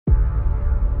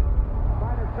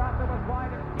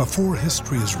Before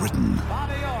history is written,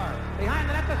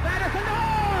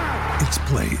 it's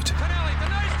played.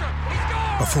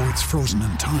 Before it's frozen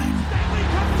in time,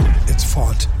 it's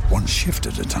fought one shift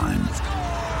at a time.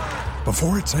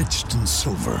 Before it's etched in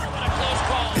silver,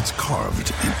 it's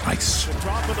carved in ice.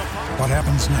 What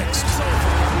happens next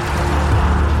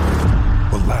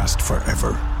will last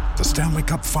forever. The Stanley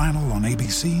Cup Final on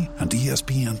ABC and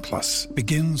ESPN Plus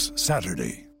begins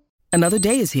Saturday. Another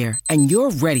day is here, and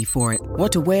you're ready for it.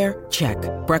 What to wear? Check.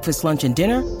 Breakfast, lunch, and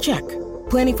dinner? Check.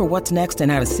 Planning for what's next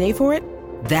and how to save for it?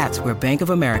 That's where Bank of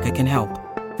America can help.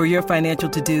 For your financial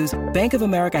to-dos, Bank of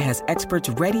America has experts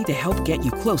ready to help get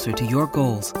you closer to your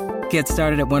goals. Get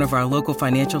started at one of our local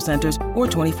financial centers or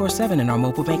 24/7 in our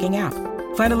mobile banking app.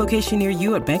 Find a location near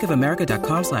you at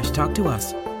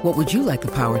bankofamerica.com/talktous. What would you like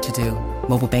the power to do?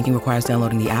 Mobile banking requires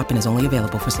downloading the app and is only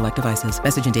available for select devices.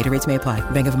 Message and data rates may apply.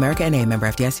 Bank of America NA, member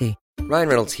FDIC. Ryan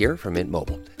Reynolds here from Mint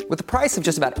Mobile. With the price of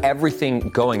just about everything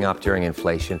going up during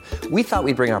inflation, we thought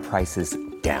we'd bring our prices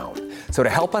down. So to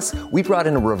help us, we brought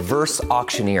in a reverse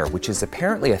auctioneer, which is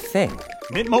apparently a thing.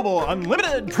 Mint Mobile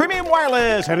Unlimited Premium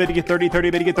Wireless. How to get 30,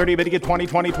 30, bit to get 30, bit to get 20,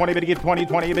 20, 20, bit to get 20,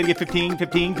 20, bit to get 15,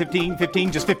 15, 15,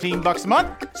 15, just $15 a month?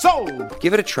 Sold!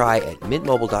 Give it a try at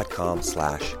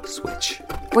mintmobile.com/switch.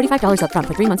 $45 up front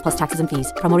for 3 months plus taxes and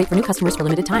fees. Promo rate for new customers for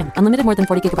limited time. Unlimited more than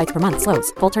 40 gigabytes per month.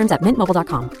 Slows full terms at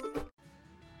mintmobile.com.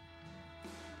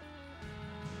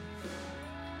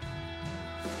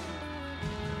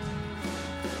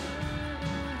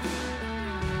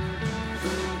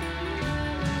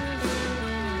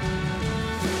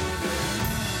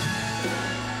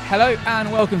 Hello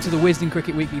and welcome to the Wisden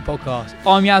Cricket Weekly podcast.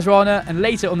 I'm Yaz Rana, and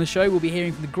later on the show we'll be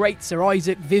hearing from the great Sir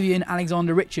Isaac Vivian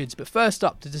Alexander Richards. But first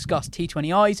up, to discuss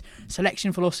T20Is,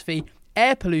 selection philosophy,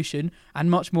 air pollution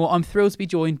and much more, I'm thrilled to be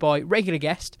joined by regular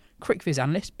guest, CricViz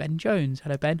analyst Ben Jones.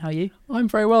 Hello Ben, how are you? I'm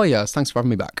very well, Yaz. Thanks for having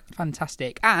me back.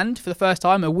 Fantastic. And for the first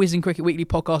time, a Wisden Cricket Weekly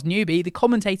podcast newbie, the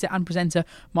commentator and presenter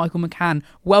Michael McCann.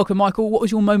 Welcome Michael, what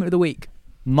was your moment of the week?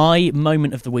 My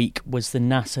moment of the week was the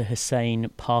Nasser Hussain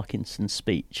Parkinson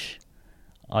speech.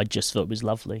 I just thought it was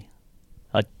lovely.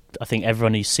 I think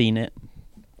everyone who's seen it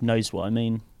knows what I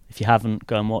mean. If you haven't,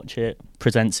 go and watch it.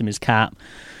 Presents him his cap,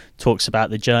 talks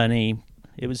about the journey.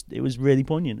 It was really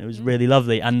poignant. It was really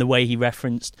lovely. And the way he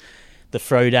referenced the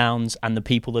throwdowns and the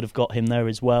people that have got him there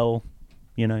as well,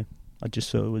 you know, I just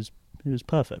thought it was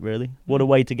perfect, really. What a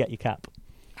way to get your cap.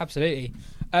 Absolutely.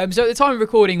 So at the time of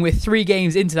recording, we're 3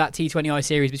 games into that T20I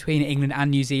series between England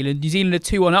and New Zealand. New Zealand are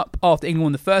 2-1 up after England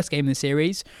won the first game in the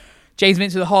series. James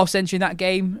Vince with a half century in that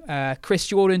game. Chris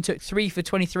Jordan took 3 for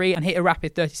 23 and hit a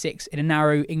rapid 36 in a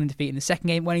narrow England defeat in the second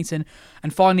game at Wellington.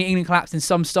 And finally, England collapsed in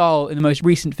some style in the most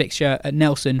recent fixture at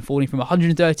Nelson, falling from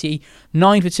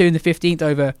 139 for 2 in the 15th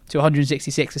over to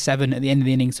 166 for 7 at the end of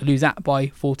the innings to lose that by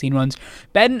 14 runs.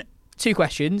 Ben, 2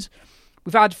 questions.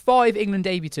 We've had 5 England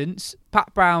debutants: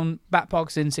 Pat Brown, Bat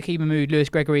Parkinson, Saqib Mahmood, Lewis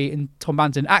Gregory and Tom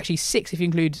Banton. Actually 6 if you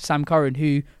include Sam Curran,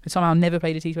 who had somehow never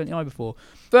played a T20I before.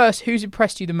 First, who's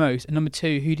impressed you the most? And number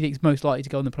 2, who do you think is most likely to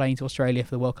go on the plane to Australia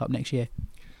for the World Cup next year?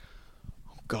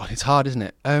 Oh God, it's hard, isn't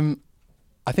it?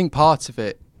 I think part of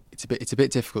it, it's a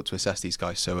bit difficult to assess these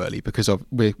guys so early because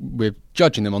we're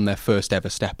judging them on their first ever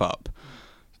step up.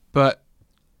 But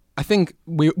I think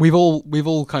we've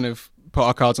all kind of put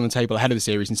our cards on the table ahead of the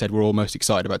series and said we're all most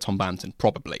excited about Tom Banton,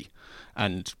 probably.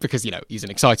 And because, you know, he's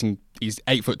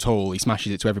 8 foot tall, he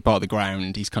smashes it to every part of the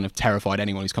ground, he's kind of terrified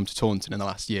anyone who's come to Taunton in the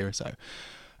last year or so.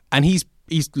 And he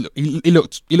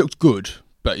looked good,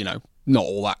 but, you know, not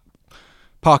all that.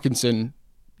 Parkinson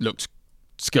looked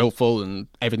skillful and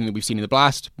everything that we've seen in the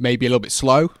Blast, maybe a little bit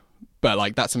slow, but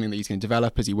like that's something that he's going to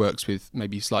develop as he works with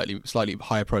maybe slightly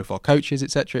higher profile coaches,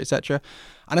 etc., etc.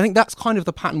 And I think that's kind of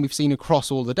the pattern we've seen across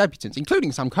all the debutants,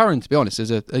 including Sam Curran, to be honest, as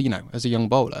a young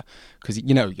bowler, because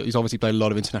he's obviously played a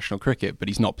lot of international cricket, but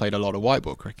he's not played a lot of white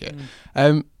ball cricket.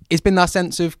 It's been that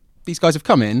sense of these guys have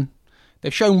come in,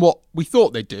 they've shown what we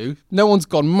thought they'd do. No one's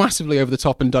gone massively over the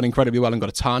top and done incredibly well and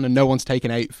got a ton, and no one's taken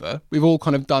 8 for. We've all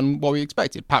kind of done what we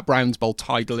expected. Pat Brown's bowled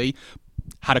tidily,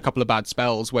 had a couple of bad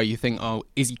spells where you think, oh,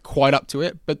 is he quite up to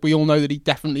it? But we all know that he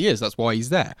definitely is. That's why he's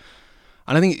there.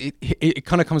 And I think it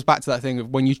kind of comes back to that thing of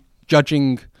when you're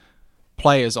judging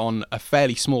players on a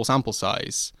fairly small sample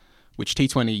size, which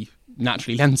T20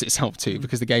 naturally lends itself to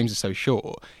because the games are so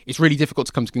short, it's really difficult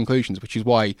to come to conclusions, which is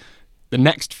why the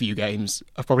next few games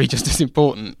are probably just as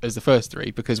important as the first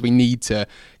 3, because we need to,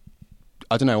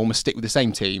 I don't know, almost stick with the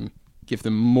same team, give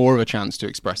them more of a chance to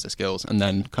express their skills, and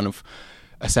then kind of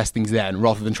assess things then,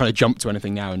 rather than trying to jump to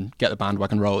anything now and get the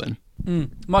bandwagon rolling.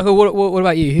 Michael, what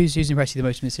about you? Who's impressed you the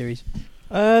most in this series?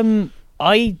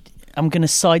 I I'm going to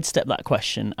sidestep that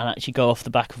question and actually go off the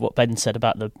back of what Ben said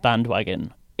about the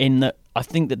bandwagon, in that I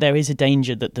think that there is a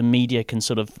danger that the media can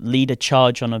sort of lead a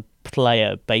charge on a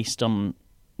player based on,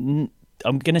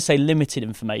 I'm going to say limited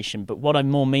information, but what I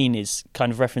more mean is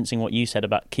kind of referencing what you said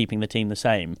about keeping the team the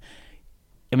same.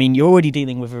 I mean, you're already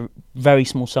dealing with a very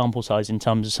small sample size in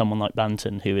terms of someone like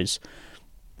Banton,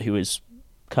 who has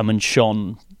come and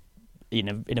shone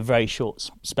in a very short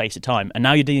space of time, and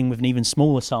now you're dealing with an even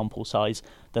smaller sample size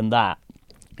than that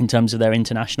in terms of their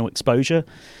international exposure.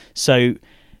 So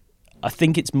I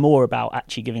think it's more about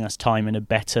actually giving us time and a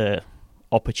better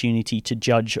opportunity to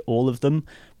judge all of them.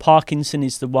 Parkinson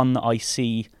is the one that I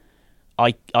see.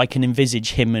 I can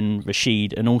envisage him and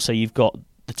Rashid, and also you've got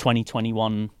the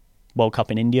 2021 World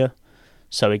Cup in India.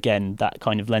 So again, that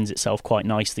kind of lends itself quite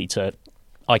nicely to,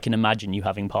 I can imagine you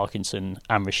having Parkinson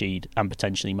and Rashid and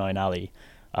potentially Moeen Ali,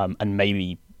 and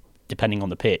maybe, depending on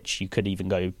the pitch, you could even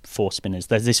go 4 spinners.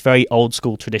 There's this very old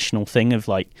school traditional thing of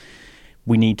like,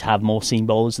 we need to have more seam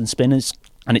bowlers than spinners,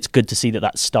 and it's good to see that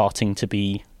that's starting to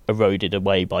be eroded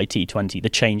away by T20. The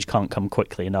change can't come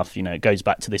quickly enough. You know, it goes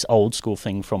back to this old school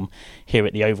thing from here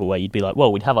at the Oval where you'd be like,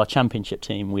 well, we'd have our championship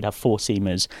team, we'd have 4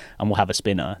 seamers, and we'll have a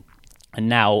spinner. And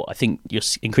now I think you're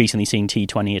increasingly seeing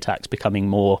T20 attacks becoming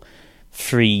more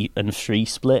 3 and 3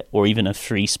 split, or even a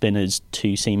 3 spinners,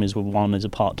 2 seamers with 1 as a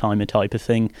part-timer type of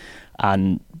thing.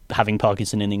 And having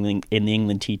Parkinson in the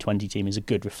England T20 team is a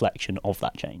good reflection of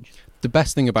that change. The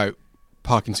best thing about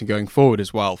Parkinson going forward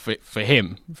as well, for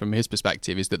him, from his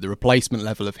perspective, is that the replacement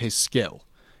level of his skill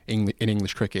in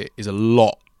English cricket is a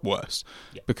lot worse.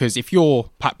 Yeah. Because if you're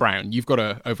Pat Brown, you've got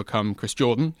to overcome Chris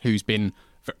Jordan, who's been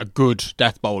a good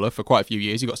death bowler for quite a few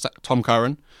years. You've got Tom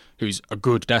Curran, who's a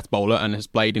good death bowler and has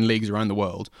played in leagues around the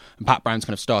world. And Pat Brown's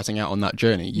kind of starting out on that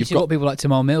journey. You've got people like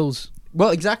Tamal Mills.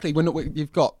 Well, exactly.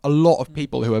 You've got a lot of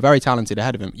people who are very talented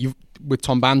ahead of him. With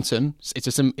Tom Banton,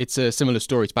 it's a similar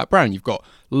story to Pat Brown. You've got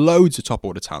loads of top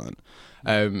order talent.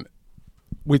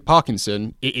 With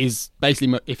Parkinson, it is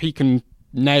basically, if he can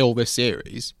nail this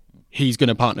series, he's going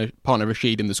to partner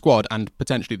Rashid in the squad and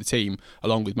potentially the team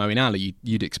along with Moeen Ali,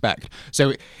 you'd expect.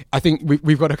 So I think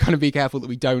we've got to kind of be careful that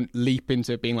we don't leap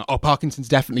into being like, oh, Parkinson's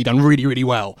definitely done really, really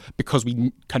well because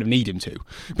we kind of need him to,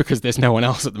 because there's no one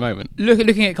else at the moment.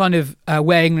 Looking at kind of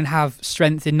where England have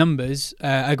strength in numbers,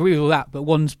 I agree with all that, but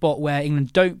one spot where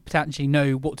England don't potentially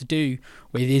know what to do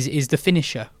with is the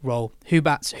finisher role. Who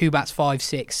bats 5,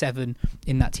 6, 7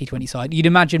 in that T20 side? You'd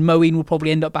imagine Moeen will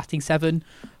probably end up batting 7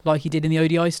 like he did in the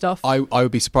ODI stuff. I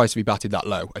would be surprised if he batted that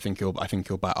low. I think he'll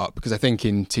bat up, because I think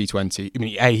in T20, I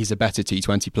mean, he's a better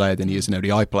T20 player than he is an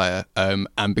ODI player,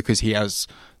 and because he has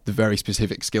the very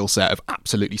specific skill set of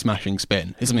absolutely smashing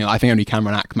spin. It's something I think only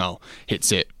Cameron Akmal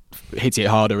hits it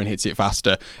harder and hits it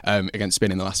faster against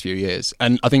spin in the last few years.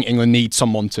 And I think England needs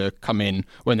someone to come in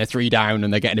when they're 3 down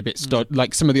and they're getting a bit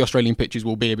like some of the Australian pitches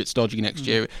will be a bit stodgy next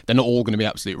year. They're not all going to be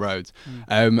absolute roads.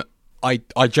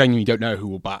 I genuinely don't know who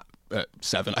will bat at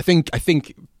 7. I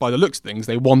think by the looks of things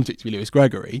they want it to be Lewis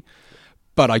Gregory,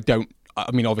 but I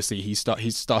mean, obviously he's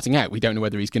starting out. We don't know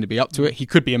whether he's going to be up to it. He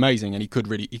could be amazing, and he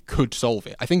could solve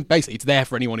it. I think basically it's there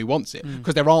for anyone who wants it,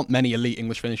 because there aren't many elite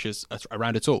English finishers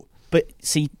around at all. But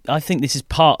see, I think this is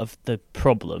part of the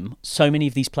problem. So many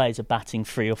of these players are batting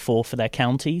 3 or 4 for their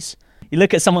counties. You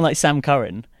look at someone like Sam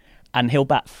Curran, and he'll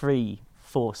bat 3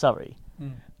 for Surrey,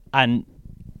 and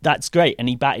that's great. And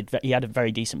he had a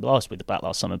very decent blast with the bat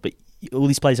last summer. But all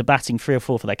these players are batting 3 or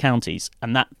 4 for their counties,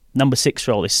 and that number 6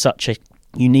 role is such a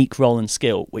unique role and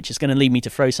skill, which is going to lead me to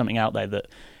throw something out there that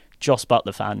Jos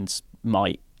Buttler fans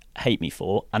might hate me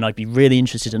for, and I'd be really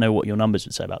interested to know what your numbers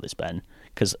would say about this, Ben,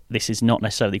 because this is not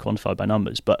necessarily quantified by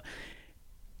numbers. But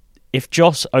if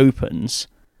Jos opens,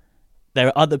 there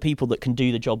are other people that can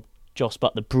do the job Jos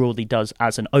Buttler broadly does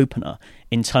as an opener,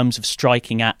 in terms of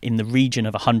striking at in the region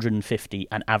of 150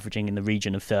 and averaging in the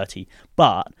region of 30.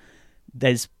 But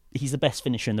he's the best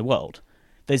finisher in the world.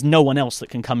 There's no one else that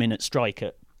can come in at strike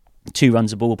at 2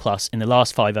 runs a ball plus in the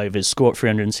last 5 overs, score at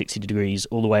 360 degrees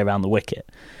all the way around the wicket.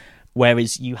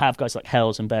 Whereas you have guys like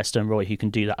Hells and Bairstow Roy who can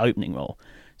do that opening role.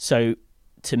 So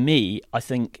to me, I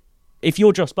think if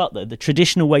you're Jos Buttler, the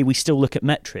traditional way we still look at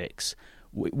metrics,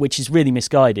 which is really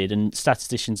misguided, and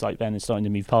statisticians like Ben are starting to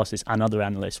move past this, and other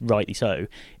analysts, rightly so,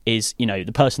 is,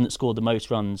 the person that scored the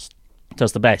most runs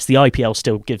does the best. The IPL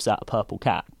still gives that a purple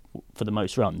cap for the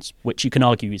most runs, which you can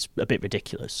argue is a bit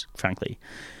ridiculous, frankly.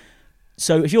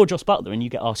 So if you're Jos Buttler and you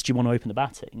get asked, do you want to open the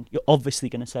batting, you're obviously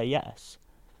going to say yes,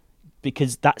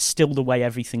 because that's still the way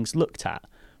everything's looked at.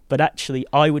 But actually,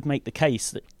 I would make the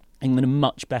case that England are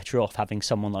much better off having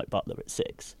someone like Buttler at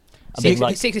 6.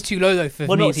 Six is too low though for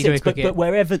well, me. Not six, but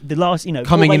wherever the last,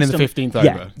 coming in the 15th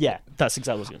over. Yeah, that's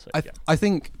exactly what I was going to say. I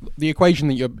think the equation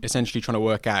that you're essentially trying to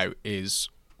work out is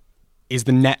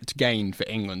the net gain for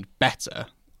England better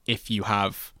if you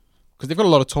have, because they've got a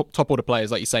lot of top order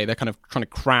players, like you say. They're kind of trying to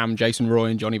cram Jason Roy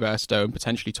and Johnny Bairstow and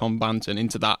potentially Tom Banton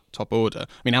into that top order.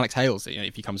 I mean, Alex Hales,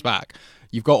 if he comes back,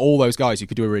 you've got all those guys who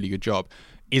could do a really good job.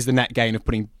 Is the net gain of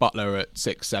putting Butler at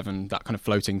 6, 7, that kind of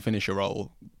floating finisher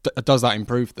role, does that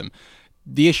improve them?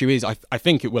 The issue is, I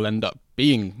think it will end up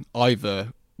being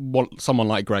either someone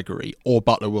like Gregory or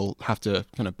Butler will have to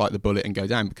kind of bite the bullet and go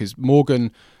down, because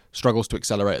Morgan struggles to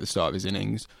accelerate at the start of his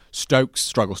innings. Stokes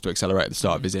struggles to accelerate at the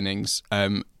start of his innings.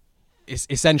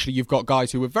 Essentially, you've got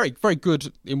guys who are very, very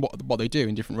good in what they do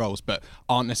in different roles, but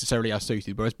aren't necessarily as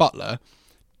suited. Whereas Butler,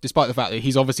 despite the fact that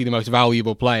he's obviously the most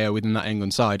valuable player within that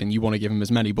England side, and you want to give him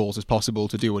as many balls as possible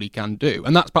to do what he can do,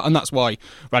 and that's why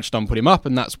Rajasthan put him up,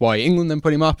 and that's why England then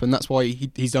put him up, and that's why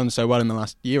he's done so well in the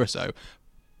last year or so.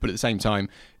 But at the same time,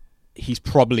 he's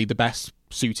probably the best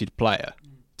suited player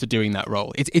to doing that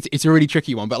role. It's a really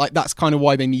tricky one, but that's kind of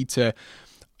why they need to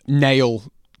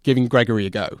nail giving Gregory a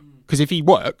go, because if he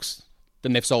works,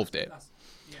 then they've solved it.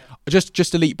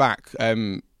 Just to leap back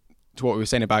to what we were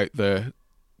saying about the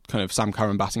kind of Sam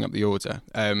Curran batting up the order.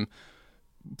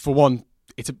 For one,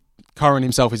 Curran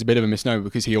himself is a bit of a misnomer,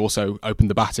 because he also opened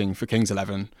the batting for Kings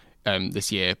 11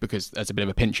 this year, because as a bit of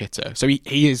a pinch hitter. So he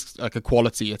is like a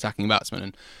quality attacking batsman,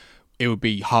 and it would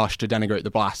be harsh to denigrate the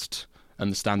Blast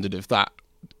and the standard of that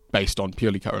based on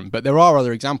purely Curran. But there are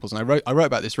other examples, and I wrote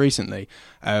about this recently,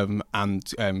 and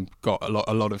got a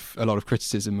lot of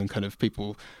criticism and kind of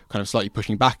people kind of slightly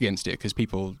pushing back against it, because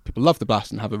people love the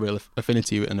Blast and have a real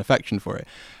affinity and affection for it.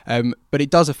 But it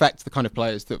does affect the kind of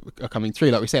players that are coming through.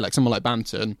 Like we say, like someone like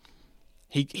Banton,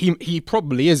 he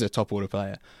probably is a top order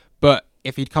player, but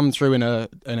if he'd come through in a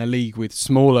league with a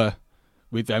smaller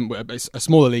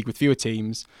league with fewer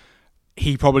teams,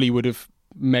 he probably would have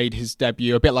made his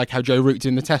debut a bit like how Joe Root did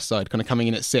in the Test side, kind of coming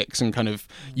in at 6, and kind of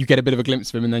you get a bit of a glimpse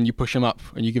of him, and then you push him up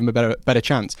and you give him a better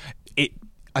chance.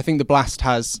 I think the Blast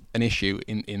has an issue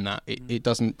in that it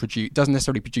doesn't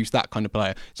necessarily produce that kind of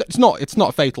player. So it's not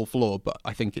a fatal flaw, but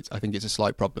I think it's a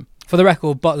slight problem. For the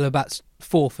record, Butler bats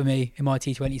 4 for me in my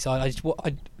T20 side.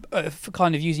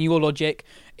 Kind of using your logic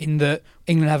in that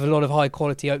England have a lot of high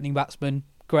quality opening batsmen,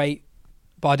 great,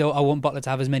 but I want Butler to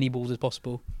have as many balls as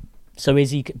possible. So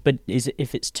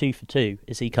if it's 2 for 2,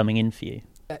 is he coming in for you?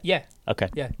 Yeah. Okay.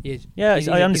 Yeah, he is. Yeah,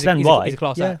 I understand why. He's a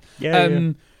class act.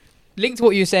 Yeah. Linked to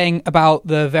what you were saying about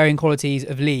the varying qualities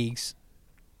of leagues,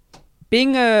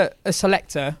 being a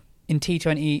selector in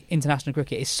T20 international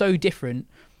cricket is so different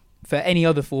for any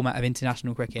other format of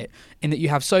international cricket, in that you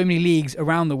have so many leagues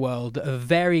around the world that are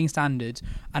varying standards,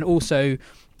 and also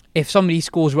if somebody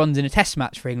scores runs in a test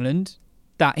match for England,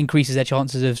 that increases their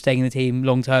chances of staying in the team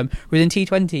long term. Whereas in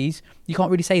T20s, you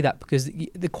can't really say that, because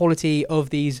the quality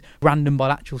of these random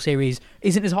bilateral series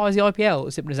isn't as high as the IPL,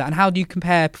 as simple as that. And how do you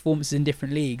compare performances in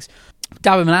different leagues?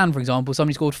 David Malan, for example,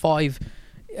 somebody scored 5.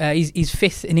 He's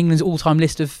 5th in England's all-time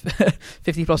list of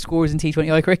 50-plus scorers in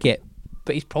T20I cricket.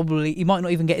 But he might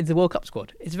not even get into the World Cup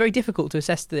squad. It's very difficult to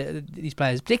assess these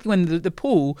players, particularly when the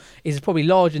pool is probably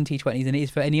larger in T20s than it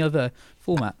is for any other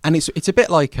format. And it's a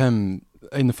bit like in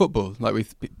the football, like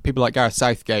with people like Gareth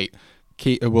Southgate,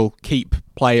 will keep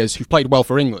players who've played well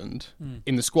for England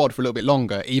in the squad for a little bit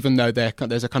longer, even though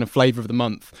there's a kind of flavour of the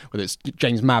month, whether it's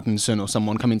James Maddinson or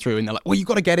someone coming through, and they're like, well, you've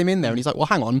got to get him in there. And he's like, well,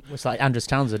 hang on. It's like Andres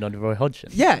Townsend under Roy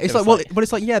Hodgson. Yeah,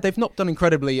 they've not done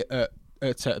incredibly at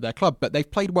their club, but they've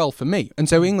played well for me. And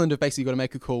so England have basically got to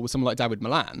make a call with someone like David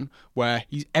Malan, where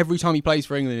every time he plays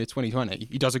for England in 2020,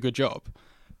 he does a good job.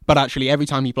 But actually, every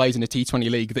time he plays in a T20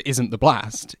 league that isn't the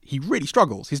Blast, he really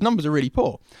struggles. His numbers are really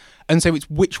poor. And so it's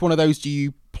which one of those do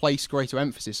you place greater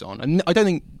emphasis on? And I don't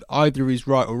think either is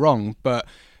right or wrong, but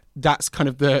that's kind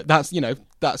of the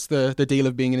deal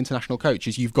of being an international coach,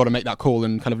 is you've got to make that call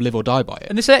and kind of live or die by it.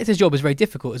 And the selector's job is very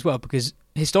difficult as well, because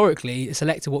historically a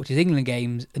selector watches England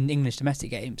games and English domestic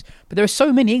games, but there are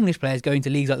so many English players going to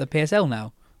leagues like the PSL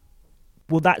now.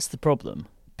 Well, that's the problem,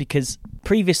 because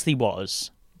previously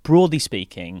broadly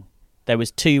speaking, there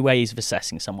was 2 ways of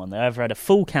assessing someone. They either had a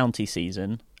full county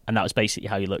season, and that was basically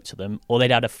how you looked at them, or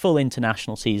they'd had a full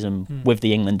international season with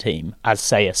the England team, as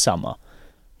say a summer.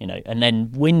 And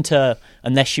then winter,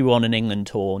 unless you were on an England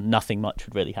tour, nothing much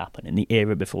would really happen in the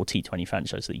era before T20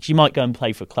 franchise leagues. You might go and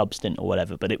play for a club stint or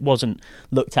whatever, but it wasn't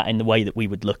looked at in the way that we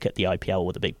would look at the IPL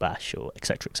or the Big Bash or et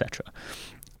cetera, et cetera.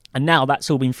 And now that's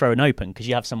all been thrown open, because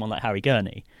you have someone like Harry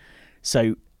Gurney.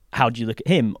 So how do you look at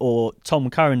him? Or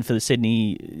Tom Curran for the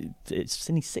Sydney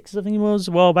Sixers, I think it was,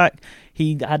 a while back.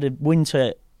 He had a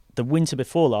winter the winter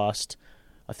before last,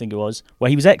 I think it was, where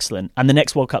he was excellent, and the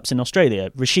next World Cup's in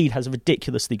Australia. Rashid has a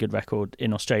ridiculously good record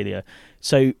in Australia.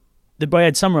 So the way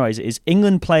I'd summarise it is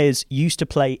England players used to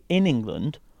play in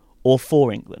England or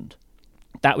for England.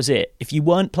 That was it. If you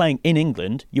weren't playing in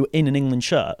England, you were in an England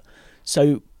shirt.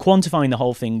 So quantifying the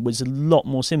whole thing was a lot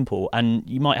more simple, and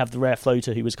you might have the rare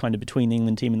floater who was kind of between the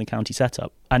England team and the county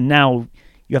setup. And now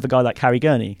you have a guy like Harry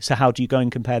Gurney. So how do you go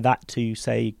and compare that to,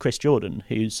 say, Chris Jordan,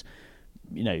 who's,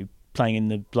 playing in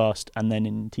the Blast and then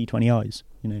in T20Is?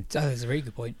 That's a really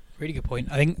good point. Really good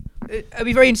point. I think it'd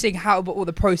be very interesting what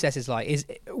the process is like. Is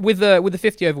with the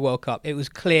 50 over World Cup, it was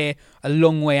clear a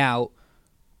long way out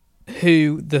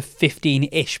who the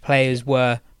 15-ish players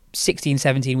were. 16,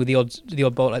 17 with the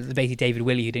odd bolt, like basically David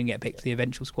Willey, who didn't get picked for the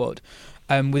eventual squad.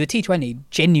 With a T20,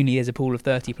 genuinely there's a pool of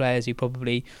 30 players who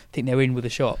probably think they're in with a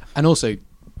shot. And also,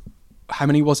 how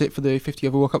many was it for the 50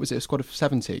 over World Cup? Was it a squad of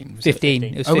 17? 15.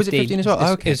 It was 15. Was it 15 as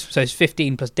well? Okay. So it's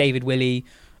 15 plus David Willey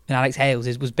and Alex Hales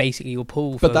was basically your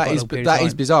pool. But that is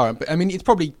bizarre. But I mean, it's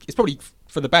probably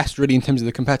for the best, really, in terms of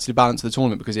the competitive balance of the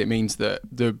tournament, because it means that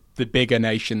the bigger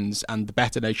nations and the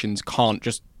better nations can't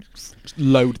just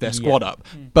load their squad up.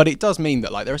 But it does mean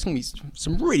that there are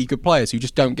some really good players who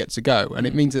just don't get to go, and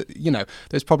it means that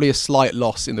there's probably a slight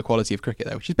loss in the quality of cricket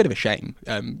there, which is a bit of a shame.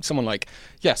 Someone like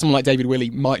David Willey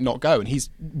might not go, and he's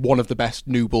one of the best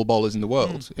new ball bowlers in the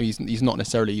world. He's not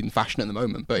necessarily in fashion at the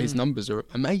moment, but his numbers are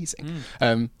amazing.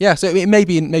 So it may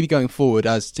be going forward,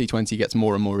 as T20 gets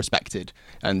more and more respected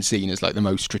and seen as the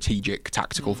most strategic,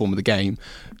 tactical form of the game,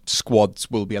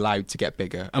 squads will be allowed to get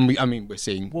bigger. And we're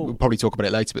seeing, we'll probably talk about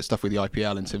it later, but stuff with the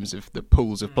IPL in terms of the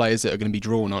pools of players that are going to be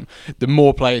drawn on. The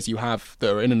more players you have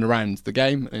that are in and around the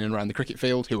game, in and around the cricket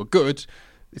field, who are good,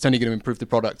 it's only going to improve the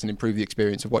product and improve the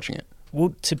experience of watching it.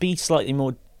 Well, to be slightly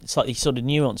sort of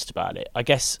nuanced about it, I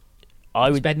guess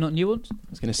I would... Bed not nuanced? I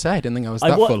was going to say, I didn't think I was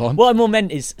that full on. What I more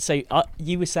meant is, so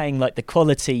you were saying the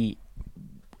quality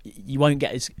you won't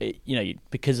get as,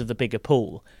 because of the bigger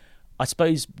pool. I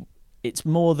suppose it's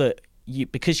more that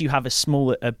because you have a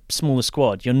smaller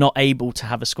squad, you're not able to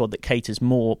have a squad that caters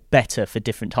better for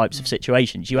different types of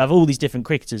situations. You have all these different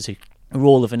cricketers who are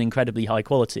all of an incredibly high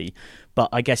quality, but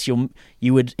I guess you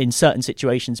would in certain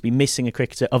situations be missing a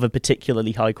cricketer of a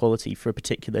particularly high quality for a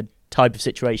particular type of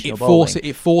situation.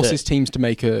 It forces teams to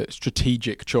make a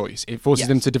strategic choice. It forces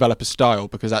them to develop a style,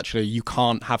 because actually you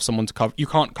can't have someone to cover. You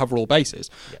can't cover all bases.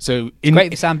 Yeah. So it's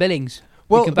great for Sam Billings.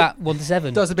 Well, can bat 1 to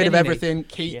 7. Does a bit of everything.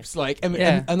 Keeps and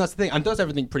that's the thing, and does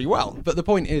everything pretty well. But the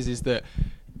point is that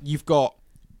you've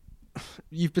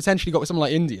potentially got someone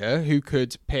like India who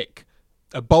could pick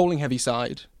a bowling heavy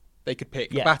side. They could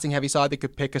pick a batting heavy side. They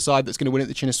could pick a side that's going to win at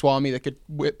the Chinnaswamy. They could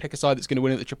pick a side that's going to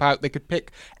win at the Chapaut. They could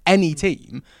pick any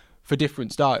team for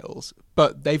different styles,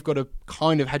 but they've got to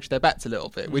kind of hedge their bets a little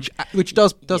bit, which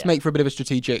does make for a bit of a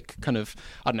strategic kind of,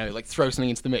 I don't know, throw something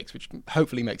into the mix, which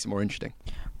hopefully makes it more interesting.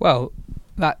 Well,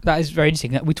 that is very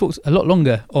interesting. We talked a lot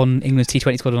longer on England's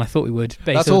T20 squad than I thought we would.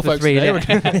 That's all, folks. Earlier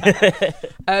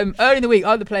in the week,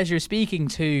 I had the pleasure of speaking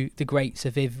to the great Sir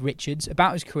Viv Richards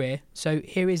about his career. So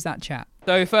here is that chat.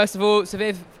 So first of all, Sir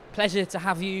Viv, pleasure to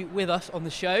have you with us on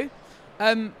the show.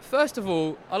 First of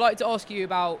all, I'd like to ask you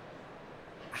about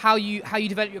how you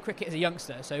developed your cricket as a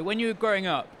youngster. So when you were growing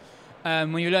up,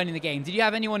 when you were learning the game, did you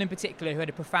have anyone in particular who had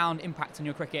a profound impact on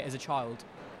your cricket as a child?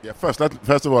 Yeah, first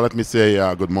of all, let me say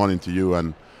good morning to you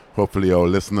and hopefully our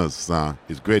listeners.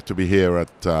 It's great to be here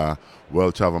at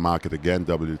World Travel Market again,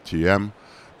 WTM,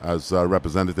 as a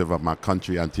representative of my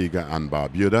country, Antigua and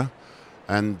Barbuda.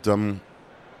 And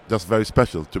just very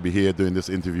special to be here doing this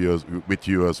interview with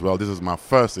you as well. This is my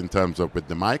first in terms of with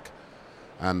the mic.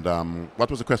 And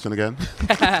what was the question again?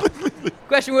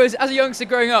 Question was, as a youngster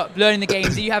growing up, learning the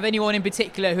game, do you have anyone in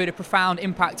particular who had a profound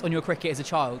impact on your cricket as a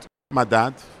child? My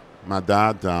dad,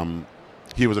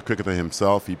 he was a cricketer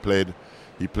himself. He played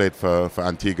for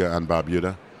Antigua and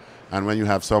Barbuda. And when you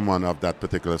have someone of that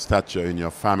particular stature in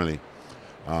your family,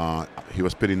 he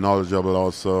was pretty knowledgeable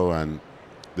also, and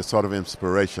the sort of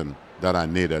inspiration that I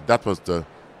needed. That was the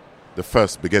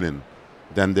first beginning.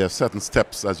 Then there are certain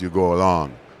steps as you go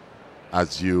along,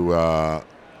 as you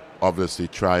obviously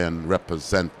try and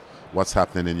represent what's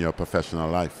happening in your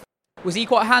professional life. Was he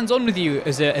quite hands-on with you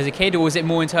as a kid, or was it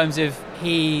more in terms of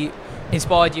he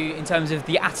inspired you in terms of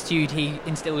the attitude he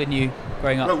instilled in you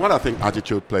growing up? Well, I think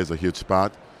attitude plays a huge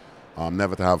part.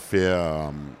 Never to have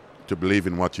fear, to believe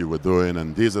in what you were doing,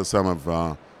 and these are some of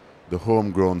the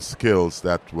homegrown skills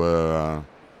that were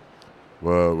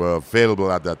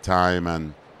available at that time,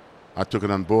 and I took it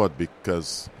on board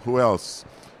because who else?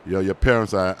 Your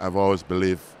parents, I've always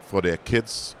believed, for their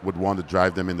kids would want to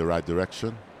drive them in the right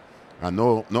direction. And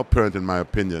no parent, in my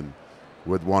opinion,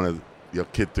 would want your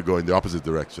kid to go in the opposite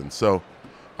direction. So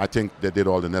I think they did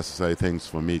all the necessary things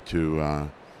for me to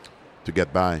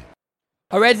get by.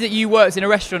 I read that you worked in a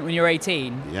restaurant when you were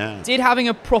 18. Yeah. Did having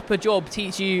a proper job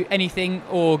teach you anything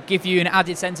or give you an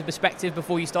added sense of perspective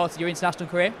before you started your international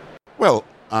career? Well,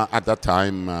 at that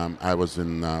time, I was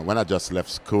when I just left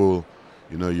school,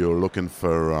 you're looking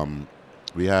for,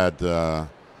 we had a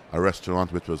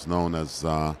restaurant which was known as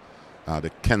the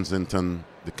Kensington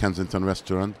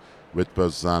restaurant, which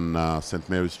was on St.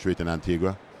 Mary's Street in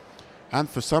Antigua. And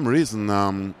for some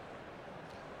reason,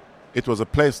 it was a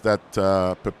place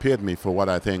that prepared me for what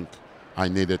I think I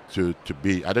needed to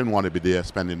be. I didn't want to be there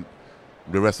spending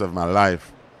the rest of my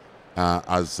life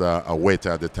as a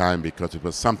waiter at the time, because it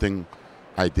was something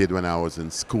I did when I was in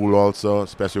school also,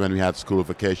 especially when we had school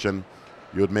vacation.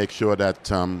 You would make sure that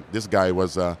this guy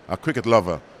was a cricket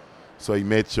lover, so he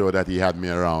made sure that he had me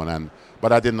around.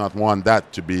 But I did not want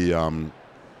that to be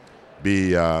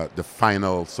the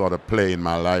final sort of play in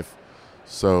my life.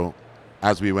 So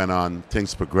as we went on,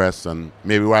 things progressed, and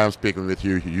maybe why I'm speaking with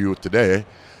you today,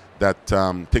 that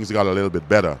things got a little bit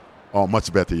better, or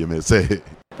much better, you may say.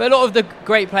 But a lot of the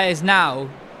great players now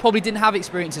probably didn't have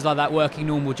experiences like that working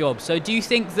normal jobs. So do you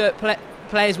think that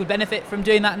players would benefit from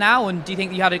doing that now? And do you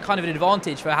think you had a kind of an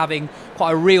advantage for having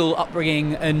quite a real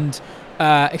upbringing and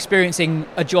experiencing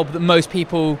a job that most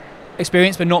people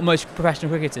experience, but not most professional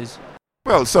cricketers?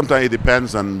 Well, sometimes it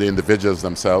depends on the individuals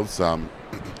themselves.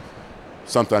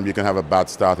 Sometimes you can have a bad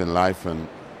start in life, and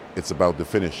it's about the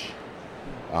finish.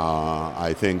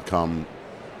 I think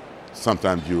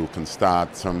sometimes you can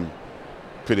start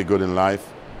pretty good in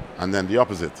life, and then the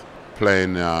opposite.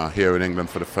 Playing here in England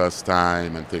for the first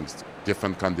time and things,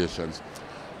 different conditions.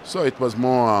 So it was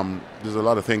more, there's a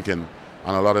lot of thinking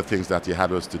and a lot of things that you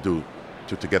had us to do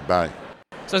to get by.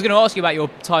 So I was going to ask you about your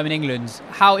time in England.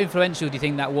 How influential do you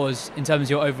think that was in terms of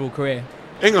your overall career?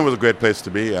 England was a great place to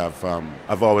be.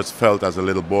 I've always felt as a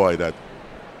little boy that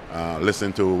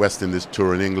listening to West Indies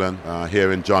tour in England,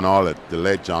 hearing John Howlett, the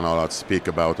late John Howlett, speak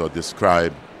about or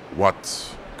describe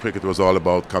what cricket was all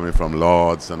about, coming from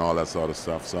Lords and all that sort of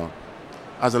stuff. So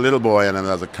as a little boy and then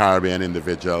as a Caribbean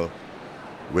individual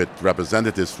with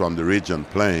representatives from the region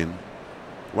playing,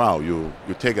 wow, you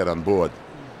take it on board,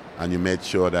 and you made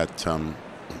sure that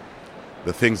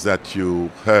the things that you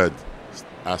heard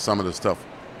are some of the stuff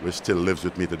which still lives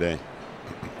with me today.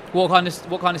 What kind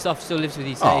of stuff still lives with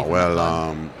you today? Oh,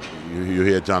 well, you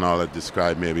hear John Howlett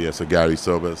describe maybe a Sir Gary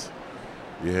Sobers.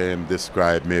 You hear him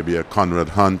describe maybe a Conrad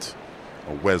Hunt,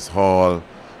 a Wes Hall,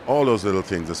 all those little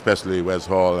things, especially Wes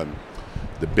Hall and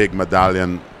the big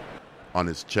medallion on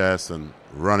his chest and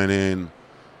running in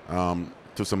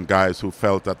to some guys who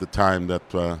felt at the time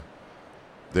that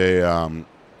they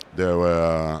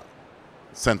were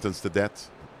sentenced to death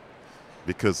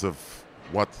because of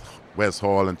what Wes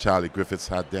Hall and Charlie Griffiths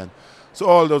had then. So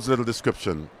all those little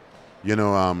descriptions,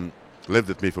 lived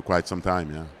with me for quite some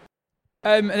time, yeah.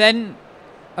 And then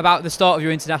about the start of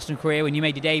your international career, when you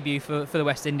made your debut for the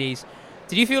West Indies,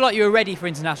 did you feel like you were ready for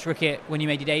international cricket when you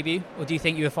made your debut, or do you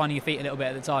think you were finding your feet a little bit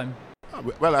at the time?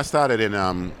 Well, I started in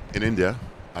India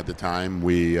at the time.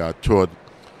 We toured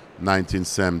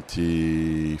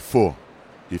 1974,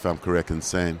 if I'm correct in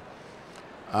saying.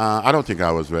 I don't think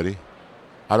I was ready.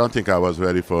 I don't think I was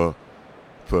ready for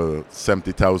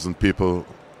 70,000 people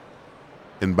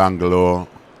in Bangalore,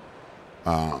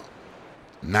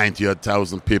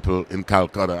 90,000 people in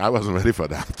Calcutta. I wasn't ready for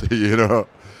that.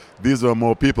 These were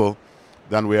more people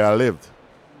than where I lived,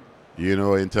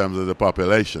 in terms of the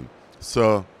population.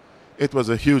 So it was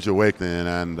a huge awakening,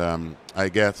 and I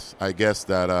guess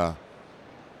that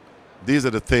these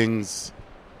are the things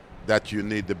that you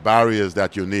need, the barriers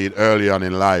that you need early on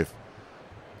in life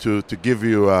to give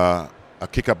you a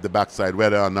kick up the backside,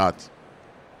 whether or not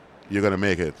you're going to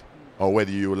make it, or whether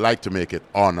you would like to make it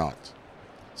or not.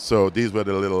 So these were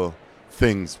the little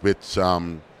things which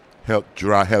helped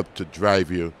to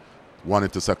drive you wanting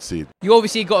to succeed. You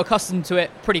obviously got accustomed to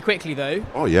it pretty quickly, though.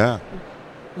 Oh, yeah.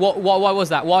 Why was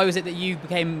that? Why was it that you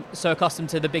became so accustomed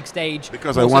to the big stage?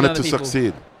 Because I wanted to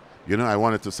succeed. I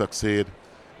wanted to succeed,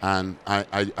 and I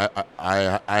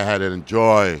had to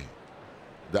enjoy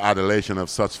the adulation of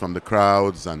such from the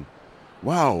crowds. And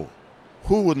wow,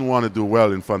 who wouldn't want to do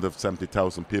well in front of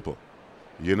 70,000 people?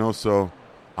 So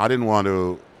I didn't want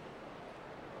to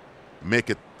make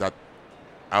it that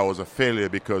I was a failure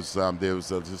because there was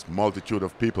this multitude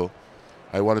of people.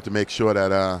 I wanted to make sure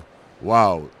that,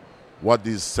 wow, what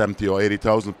these 70 or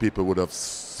 80,000 people would have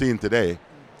seen today,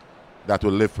 that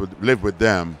will live with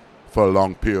them for a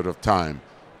long period of time.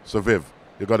 So Viv,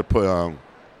 you got to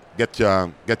get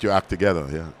your act together,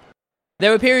 yeah. There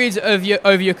were periods of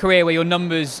over your career where your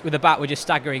numbers with the bat were just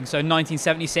staggering. So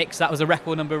 1976, that was a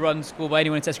record number of runs scored by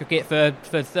anyone in Test cricket for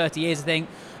 30 years, I think.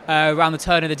 Around the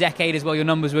turn of the decade as well, your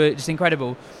numbers were just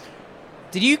incredible.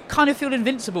 Did you kind of feel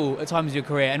invincible at times of your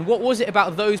career? And what was it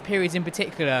about those periods in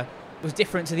particular was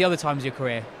different to the other times of your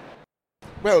career?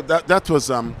 Well, that was,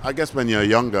 I guess when you're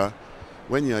younger,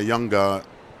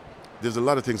 there's a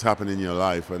lot of things happen in your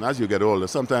life. And as you get older,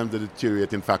 sometimes the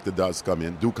deteriorating factor does come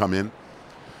in.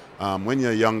 When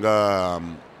you're younger,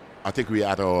 I think we're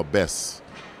at our best.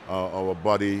 Our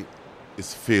body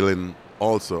is feeling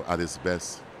also at its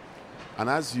best. And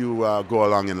as you go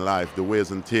along in life, the wears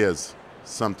and tears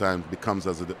sometimes becomes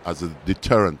as a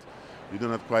deterrent. You do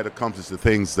not quite accomplish the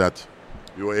things that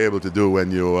you were able to do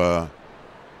when you were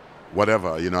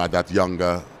at that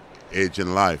younger age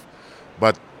in life.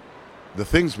 But the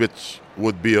things which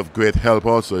would be of great help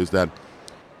also is that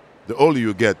the older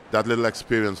you get, that little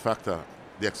experience factor,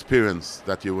 the experience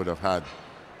that you would have had,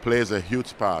 plays a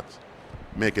huge part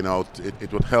making out.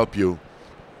 It would help you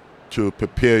to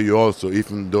prepare you also,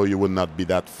 even though you would not be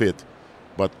that fit.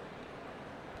 But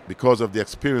because of the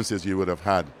experiences you would have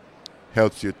had,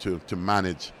 helps you to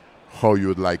manage how you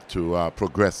would like to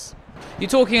progress. You're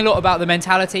talking a lot about the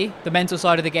mentality, the mental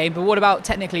side of the game, but what about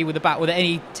technically with the bat? Were there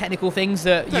any technical things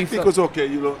that you felt? Technical was okay.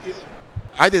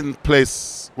 I didn't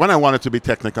place, when I wanted to be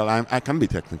technical, I can be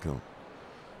technical.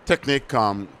 Technique,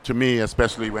 to me,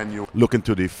 especially when you're looking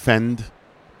to defend,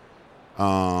 there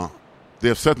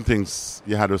are certain things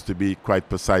you had us to be quite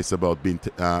precise about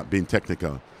being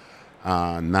technical.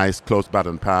 Nice close bat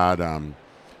and pad,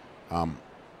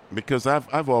 because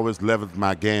I've always leveled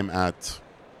my game at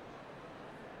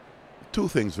two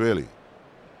things really.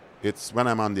 It's when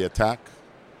I'm on the attack,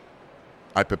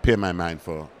 I prepare my mind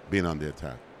for being on the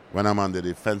attack. When I'm on the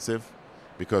defensive,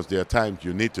 because there are times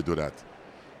you need to do that.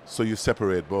 So you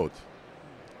separate both.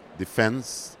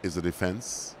 Defense is a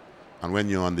defense, and when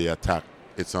you're on the attack,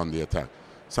 it's on the attack.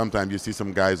 Sometimes you see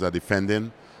some guys are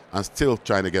defending and still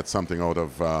trying to get something out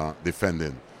of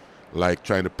defending, like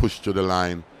trying to push to the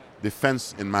line.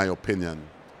 Defense, in my opinion,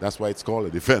 that's why it's called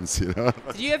a defense. Did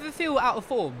you ever feel out of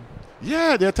form?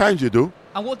 Yeah, there are times you do.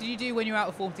 And what did you do when you're out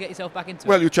of form to get yourself back into it?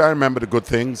 Well, you try to remember the good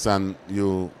things and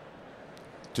to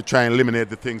try and eliminate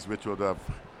the things which would have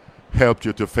helped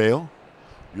you to fail.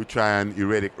 You try and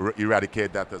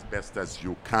eradicate that as best as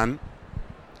you can.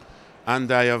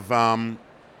 And I've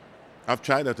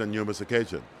tried that on numerous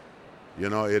occasions.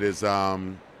 It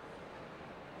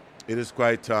is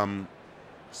quite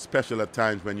special at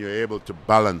times when you're able to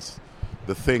balance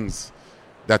the things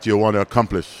that you want to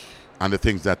accomplish and the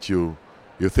things that you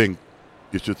think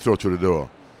you should throw through the door.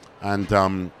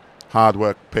 And hard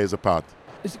work plays a part.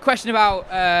 There's a question about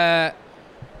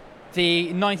the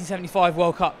 1975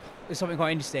 World Cup. Is something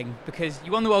quite interesting because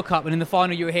you won the World Cup and in the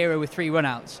final you were a hero with 3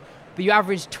 run-outs, but you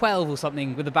averaged 12 or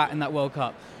something with the bat in that World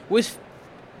Cup. Was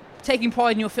taking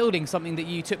pride in your fielding something that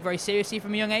you took very seriously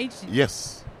from a young age?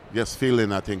 Yes,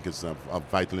 fielding I think is of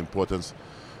vital importance,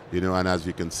 and as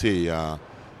you can see,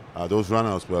 those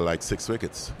run-outs were like 6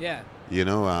 wickets. Yeah.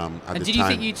 And did you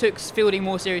think you took fielding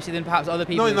more seriously than perhaps other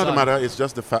people? No, it doesn't matter. It's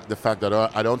just the fact that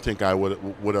I don't think I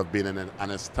would have been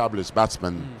an established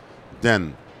batsman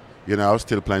then. I was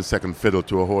still playing second fiddle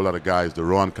to a whole lot of guys, the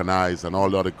Rohan Kanais and all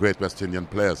the other great West Indian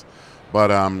players.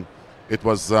 But it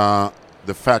was the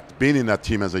fact being in that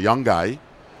team as a young guy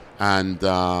and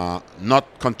not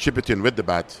contributing with the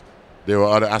bat. There were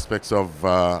other aspects of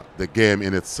the game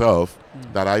in itself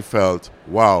that I felt,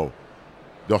 wow,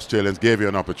 the Australians gave you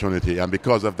an opportunity. And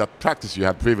because of that practice you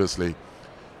had previously,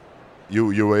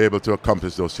 you were able to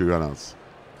accomplish those 3 run-outs.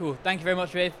 Cool. Thank you very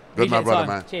much, Viv. Good, my brother,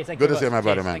 man. Cheers. Good to see my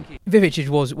brother, man. Viv Richards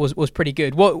was pretty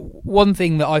good. One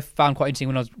thing that I found quite interesting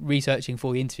when I was researching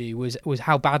for the interview was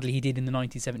how badly he did in the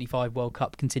 1975 World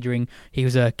Cup, considering he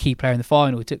was a key player in the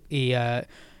final. He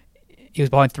was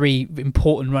behind 3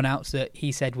 important run-outs that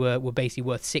he said were basically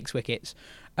worth 6 wickets.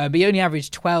 But he only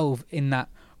averaged 12 in that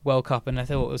World Cup, and I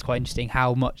thought it was quite interesting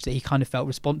how much that he kind of felt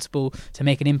responsible to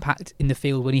make an impact in the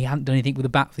field when he hadn't done anything with the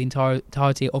bat for the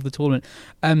entirety of the tournament.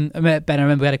 Ben, I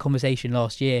remember we had a conversation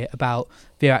last year about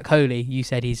Virat Kohli. You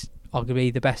said he's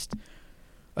arguably the best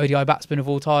ODI batsman of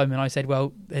all time, and I said,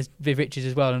 well, there's Viv Richards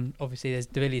as well, and obviously there's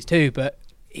de Villiers too, but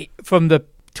from the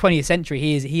 20th century,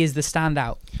 he is the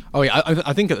standout. Oh yeah,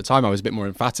 I think at the time I was a bit more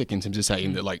emphatic in terms of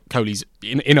saying that like Kohli's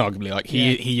inarguably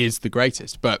he is the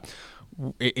greatest, but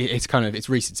it's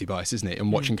recency bias, isn't it?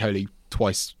 And watching Kohli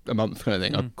twice a month kind of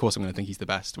thing, of course I'm going to think he's the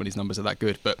best when his numbers are that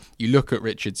good. But you look at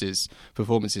Richards'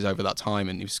 performances over that time,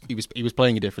 and he was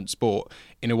playing a different sport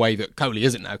in a way that Kohli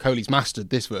isn't now. Kohli's mastered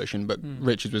this version, but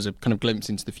Richards was a kind of glimpse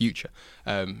into the future.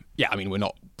 We're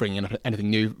not bringing up anything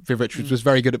new. Viv Richards was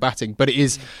very good at batting, but it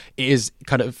is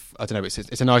kind of, I don't know,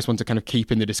 it's a nice one to kind of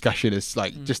keep in the discussion as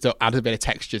like just to add a bit of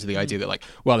texture to the idea that like,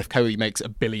 well, if Kohli makes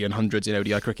 1 billion hundreds in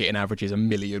ODI cricket and averages 1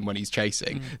 million when he's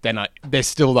chasing, then there's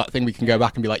still that thing we can go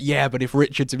back and be like, yeah, but if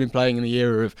Richards had been playing in the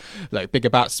era of like bigger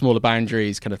bats, smaller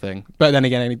boundaries kind of thing. But then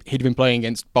again, he'd been playing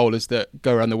against bowlers that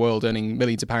go around the world earning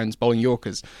millions of pounds bowling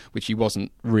Yorkers, which he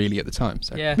wasn't really at the time.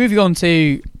 So. Yeah. Moving on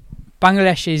to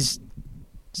Bangladesh's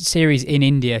series in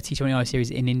India, T20I series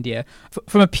in India.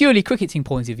 From a purely cricketing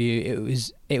point of view, it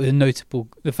was a notable.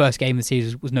 The first game of the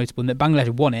series was notable, and that Bangladesh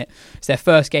won it. It's their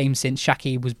first game since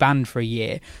Shakib was banned for a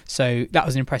year, so that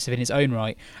was impressive in its own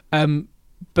right.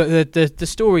 But the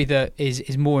story that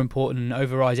is more important and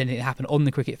overrides anything that happened on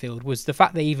the cricket field was the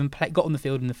fact they even got on the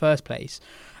field in the first place.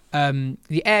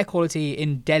 The air quality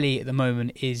in Delhi at the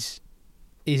moment is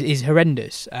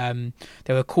horrendous. There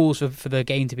were calls for the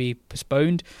game to be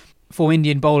postponed. Former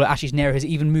Indian bowler Ashish Nehra has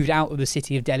even moved out of the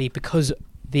city of Delhi because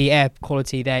the air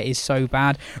quality there is so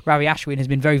bad. Ravi Ashwin has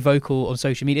been very vocal on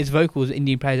social media, as vocal as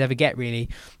Indian players ever get really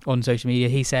on social media.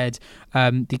 He said,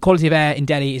 the quality of air in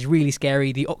Delhi is really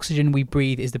scary. The oxygen we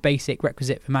breathe is the basic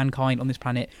requisite for mankind on this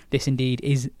planet. This indeed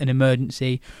is an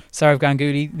emergency. Saurav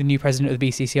Ganguly, the new president of the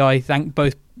BCCI, thanked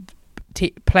both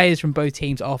players from both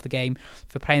teams after the game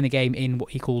for playing the game in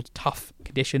what he called tough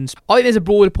conditions. I think there's a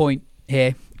broader point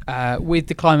here. With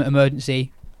the climate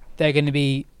emergency, they're going to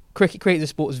be cricket as a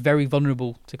sport is very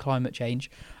vulnerable to climate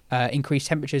change, increased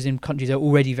temperatures in countries that are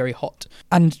already very hot,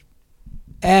 and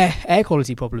air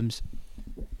quality problems.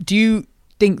 Do you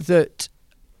think that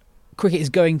cricket is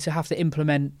going to have to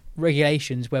implement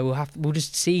regulations where we'll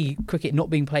just see cricket not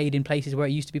being played in places where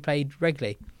it used to be played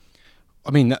regularly?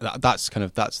 I mean, that's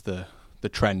the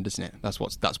trend, isn't it? That's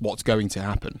what's going to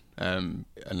happen,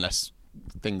 unless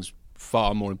things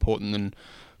far more important than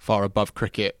far above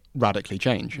cricket radically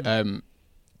change.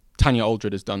 Tanya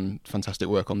Aldred has done fantastic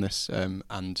work on this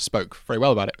and spoke very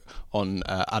well about it on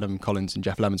Adam Collins and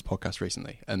Jeff Lemon's podcast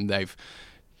recently. And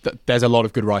there's a lot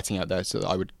of good writing out there, so that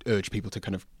I would urge people to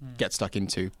kind of get stuck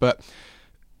into. But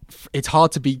it's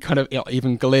hard to be kind of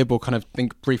even glib or kind of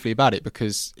think briefly about it,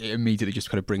 because it immediately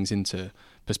just kind of brings into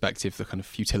perspective the kind of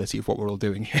futility of what we're all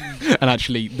doing here. And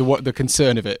actually the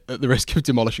concern of it, at the risk of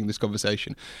demolishing this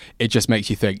conversation, it just makes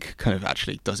you think kind of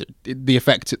actually the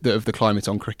effect of the climate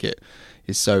on cricket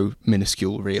is so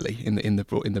minuscule really in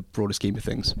the broader scheme of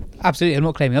things. Absolutely, I'm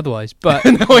not claiming otherwise, but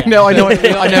I know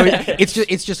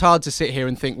it's just hard to sit here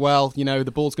and think, well,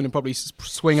 the ball's going to probably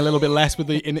swing a little bit less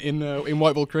with in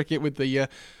white ball cricket with the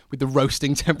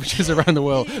roasting temperatures around the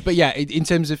world. But yeah, in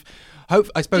terms of hope,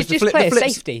 I suppose just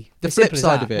safety. The flip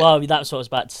side of it. Well, that's what I was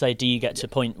about to say. Do you get to a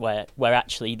point where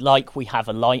actually, like we have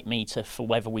a light meter for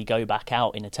whether we go back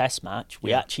out in a test match,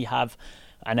 we actually have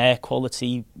an air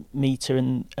quality meter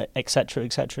and etc.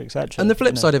 And the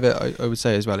flip side of it, I would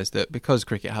say as well, is that because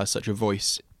cricket has such a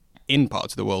voice in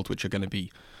parts of the world which are going to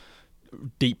be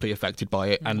deeply affected by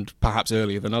it, and perhaps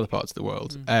earlier than other parts of the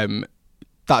world,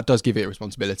 that does give it a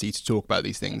responsibility to talk about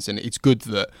these things. And it's good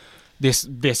that this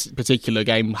particular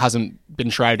game hasn't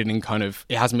been shrouded in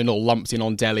it hasn't been all lumped in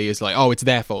on Delhi as like, oh, it's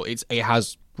their fault. It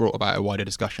has brought about a wider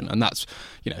discussion, and that's,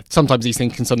 sometimes these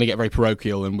things can suddenly get very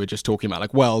parochial, and we're just talking about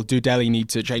like, well, do Delhi need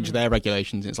to change their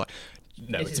regulations? And it's like,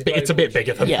 no, it's a bit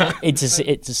bigger than that. It's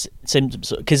a symptom,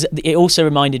 because it also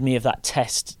reminded me of that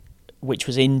test which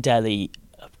was in Delhi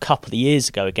a couple of years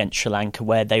ago against Sri Lanka,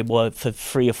 where they were for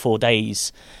 3 or 4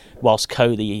 days, whilst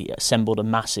Kohli assembled a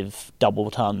massive double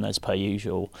ton as per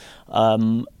usual.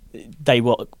 They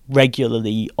were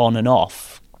regularly on and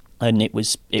off, and it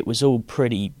was all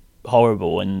pretty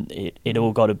horrible, and it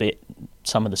all got a bit,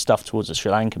 some of the stuff towards the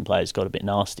Sri Lankan players got a bit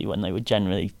nasty when they were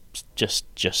generally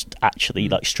just actually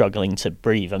like struggling to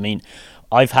breathe. I mean,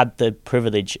 I've had the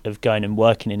privilege of going and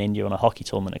working in India on a hockey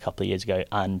tournament a couple of years ago,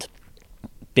 and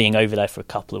being over there for a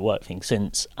couple of work things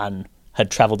since, and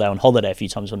had travelled there on holiday a few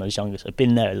times when I was younger, so I've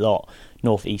been there a lot,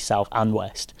 north, east, south and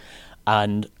west,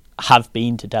 and have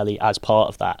been to Delhi as part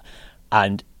of that,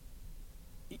 and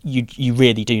you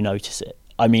really do notice it.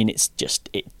 I mean, it's just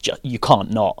you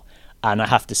can't not. And I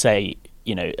have to say,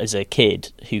 as a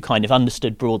kid who kind of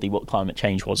understood broadly what climate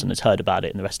change was and has heard about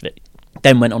it and the rest of it,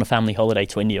 then went on a family holiday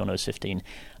to India when I was 15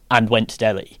 and went to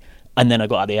Delhi. And then I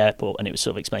got out of the airport and it was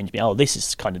sort of explained to me, oh, this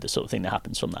is kind of the sort of thing that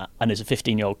happens from that. And as a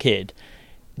 15-year-old kid,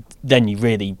 then you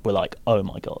really were like, oh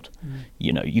my God,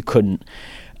 you couldn't.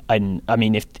 And I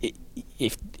mean,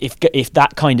 if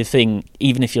that kind of thing,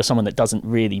 even if you're someone that doesn't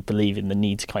really believe in the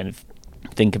need to kind of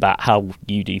think about how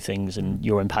you do things and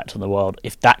your impact on the world,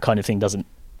 if that kind of thing doesn't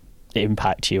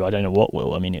impact you, I don't know what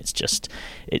will. I mean,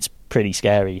 it's pretty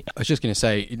scary. I was just going to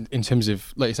say, in terms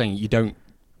of, like you're saying, you don't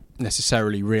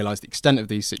necessarily realise the extent of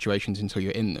these situations until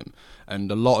you're in them,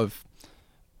 and a lot of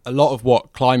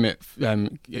what climate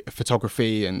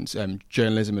photography and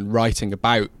journalism and writing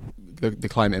about the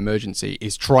climate emergency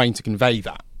is trying to convey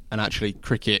that. And actually,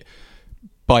 cricket,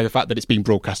 by the fact that it's being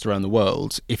broadcast around the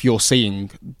world, if you're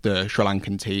seeing the Sri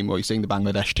Lankan team or you're seeing the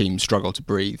Bangladesh team struggle to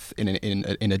breathe in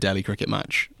a Delhi cricket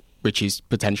match, which is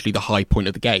potentially the high point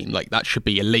of the game, like that should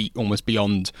be elite, almost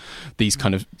beyond these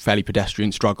kind of fairly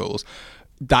pedestrian struggles,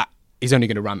 that is only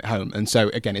going to ram it home. And so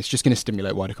again, it's just going to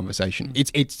stimulate wider conversation.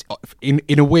 It's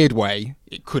in a weird way,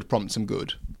 it could prompt some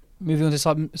good. Moving on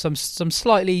to some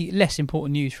slightly less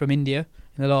important news from India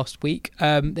in the last week. There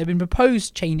have been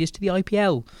proposed changes to the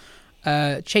IPL.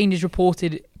 Changes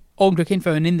reported on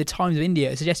Cricinfo and in the Times of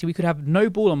India suggesting we could have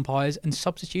no ball umpires and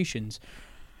substitutions.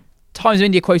 Times of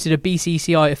India quoted a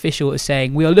BCCI official as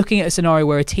saying, "We are looking at a scenario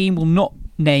where a team will not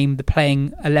name the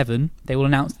playing 11. They will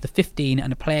announce the 15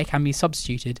 and a player can be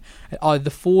substituted at either the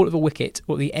fall of a wicket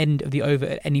or at the end of the over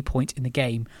at any point in the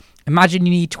game. Imagine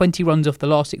you need 20 runs off the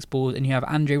last 6 balls and you have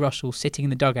Andre Russell sitting in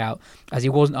the dugout as he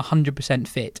wasn't 100%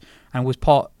 fit and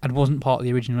wasn't part of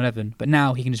the original 11. But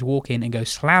now he can just walk in and go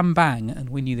slam bang and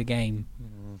win you the game."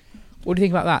 What do you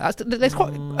think about that? That's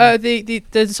quite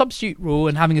the substitute rule,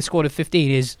 and having a squad of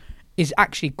 15 is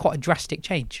actually quite a drastic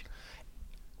change.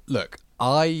 Look,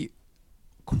 I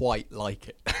quite like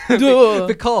it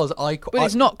because But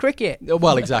it's not cricket.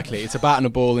 Well, exactly. It's a bat and a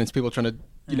ball, and it's people trying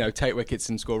to take wickets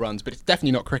and score runs, but it's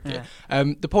definitely not cricket. Yeah.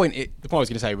 The point I was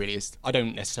going to say really is I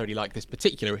don't necessarily like this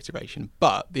particular iteration,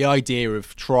 but the idea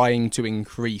of trying to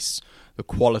increase the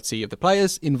quality of the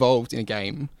players involved in a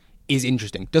game is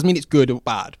interesting. Doesn't mean it's good or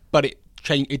bad, but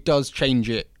it does change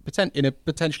it in a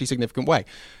potentially significant way.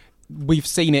 We've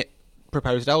seen it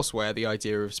proposed elsewhere, the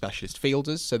idea of specialist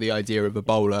fielders, so the idea of a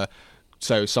bowler,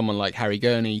 so someone like Harry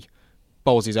Gurney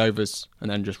bowls his overs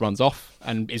and then just runs off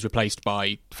and is replaced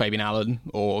by Fabian Allen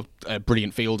or a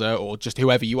brilliant fielder or just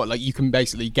whoever you want. Like, you can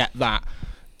basically get that,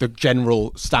 the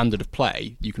general standard of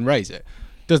play, you can raise it.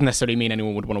 Doesn't necessarily mean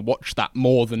anyone would want to watch that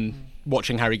more than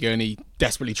watching Harry Gurney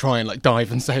desperately try and like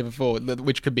dive and save a forward,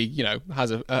 which could be,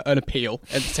 has an appeal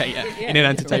in an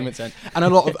entertainment sense. And a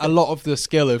lot of the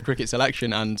skill of cricket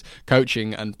selection and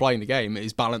coaching and playing the game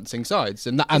is balancing sides,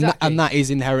 and that is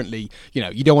inherently,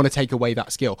 you don't want to take away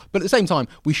that skill. But at the same time,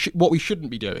 what we shouldn't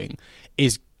be doing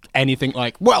is anything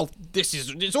like, well,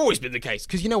 it's always been the case,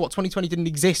 because 2020 didn't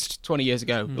exist 20 years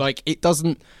ago. Like, it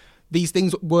doesn't. These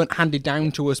things weren't handed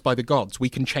down to us by the gods. We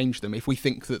can change them if we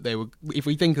think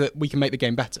that we can make the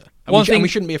game better. And we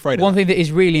shouldn't be afraid of that. One thing that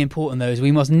is really important, though, is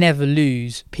we must never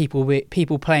lose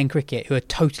people playing cricket who are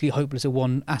totally hopeless at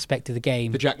one aspect of the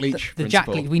game. The Jack Leach the Jack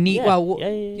Leach. We need.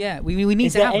 We need.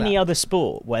 Is to there have any that. other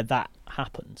sport where that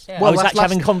happens? Yeah. I was actually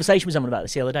having a conversation with someone about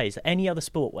this the other day. Is there any other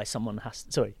sport where someone has?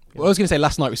 Sorry. Well, I was going to say,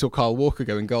 last night we saw Kyle Walker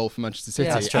go in goal for Manchester City,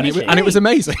 Yeah, and it was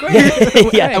amazing.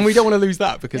 And we don't want to lose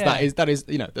that, because that is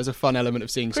there's a fun element of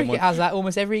seeing cricket someone. has that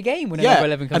almost every game when number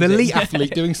 11 comes an in. elite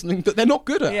athlete doing something that they're not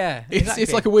good at. Yeah,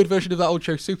 it's like a weird version of that old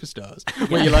show Superstars,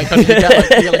 where you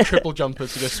get triple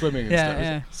jumpers to go swimming and stuff.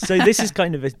 Yeah. So this is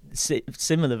kind of a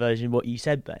similar version of what you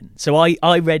said, Ben. So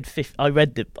I read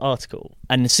the article,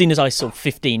 and as soon as I saw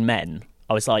 15 men,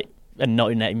 I was like, and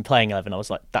not even playing 11, I was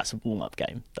like, that's a warm-up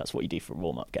game. That's what you do for a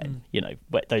warm-up game.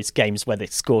 Those games where the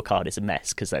scorecard is a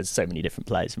mess because there's so many different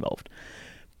players involved.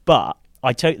 But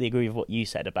I totally agree with what you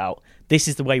said about this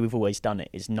is the way we've always done it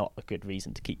is not a good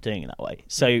reason to keep doing it that way.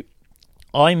 So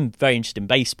I'm very interested in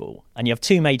baseball, and you have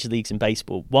 2 major leagues in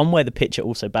baseball, one where the pitcher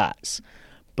also bats,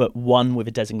 but one with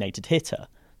a designated hitter.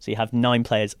 So you have 9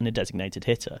 players and a designated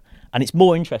hitter. And it's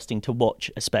more interesting to watch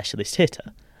a specialist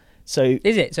hitter. So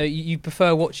is it? So you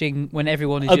prefer watching when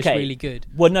everyone is just really good?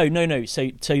 Well, no. So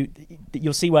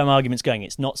you'll see where my argument's going.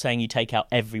 It's not saying you take out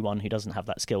everyone who doesn't have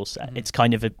that skill set. It's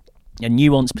kind of a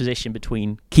nuanced position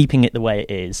between keeping it the way it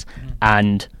is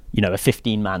and a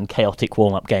 15-man chaotic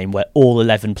warm-up game where all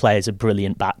 11 players are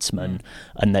brilliant batsmen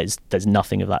and there's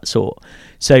nothing of that sort.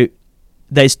 So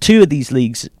there's 2 of these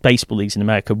leagues, baseball leagues in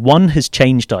America. One has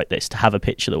changed like this to have a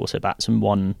pitcher that also bats, and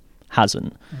one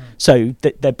hasn't. So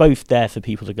they're both there for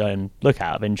people to go and look at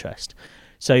out of interest.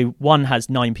 So one has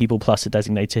 9 people plus a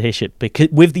designated hitter, because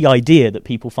with the idea that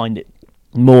people find it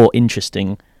more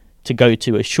interesting to go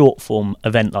to a short form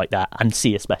event like that and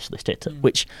see a specialist hitter,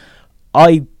 which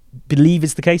I believe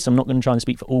is the case. I'm not going to try and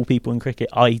speak for all people in cricket.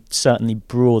 I certainly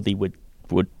broadly would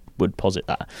posit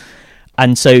that.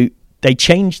 And so they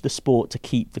changed the sport to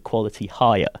keep the quality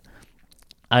higher.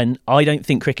 And I don't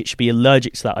think cricket should be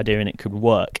allergic to that idea, and it could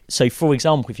work. So, for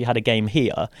example, if you had a game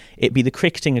here, it'd be the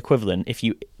cricketing equivalent if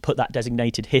you put that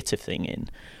designated hitter thing in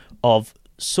of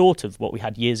sort of what we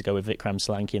had years ago with Vikram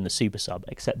Solanki and the super sub,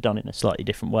 except done in a slightly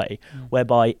different way,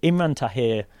 whereby Imran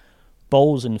Tahir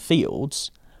bowls and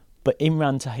fields, but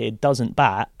Imran Tahir doesn't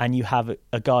bat, and you have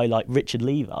a guy like Richard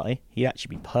Levi, he'd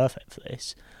actually be perfect for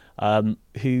this,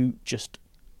 who just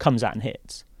comes out and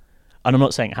hits. And I'm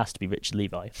not saying it has to be Richard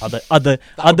Levi.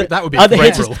 That would be a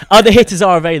great rule. Other hitters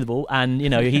are available, and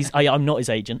I'm not his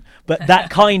agent, but that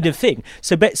kind of thing.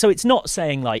 So it's not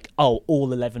saying like, oh,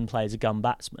 all 11 players are gun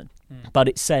batsmen, but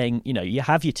it's saying, you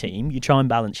have your team, you try and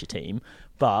balance your team,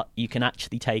 but you can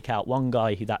actually take out one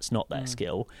guy who that's not their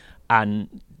skill,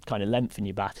 and kind of lengthen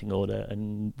your batting order,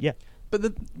 and yeah.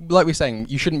 But like we're saying,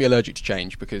 you shouldn't be allergic to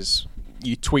change, because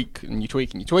you tweak and you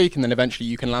tweak and you tweak, and then eventually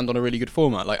you can land on a really good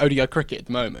format. Like ODI cricket at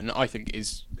the moment, I think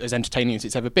is as entertaining as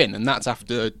it's ever been, and that's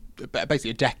after basically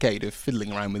a decade of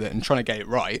fiddling around with it and trying to get it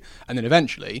right, and then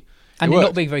eventually. And it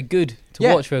not being very good to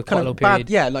watch for quite a long period.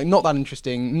 Like not that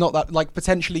interesting, not that like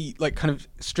potentially like kind of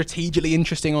strategically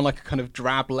interesting on like a kind of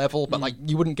drab level, but like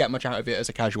you wouldn't get much out of it as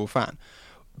a casual fan.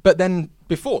 But then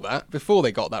before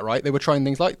they got that right, they were trying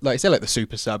things like I say, like the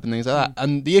super sub and things like that.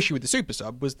 And the issue with the super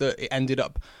sub was that it ended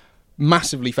up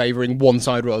massively favouring one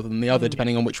side rather than the other,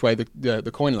 depending on which way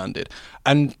the coin landed.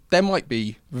 And there might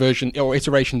be version or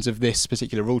iterations of this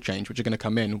particular rule change which are going to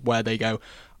come in where they go,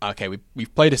 okay,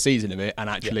 we've played a season of it, and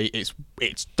actually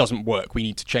it doesn't work. We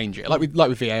need to change it. Like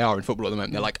with VAR in football at the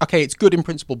moment, they're like, okay, it's good in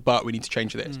principle, but we need to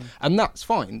change this, and that's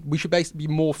fine. We should basically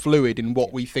be more fluid in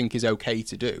what we think is okay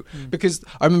to do. Because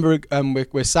I remember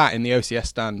we're sat in the OCS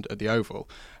stand at the Oval,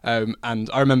 and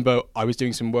I remember I was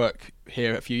doing some work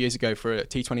here a few years ago for a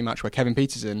T20 match where Kevin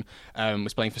Peterson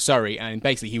was playing for Surrey, and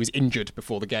basically he was injured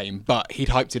before the game, but he'd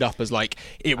hyped it up as like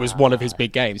it was one of his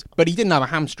big games, but he didn't have a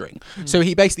hamstring, so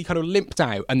he basically kind of limped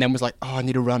out and then was like, I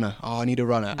need a runner,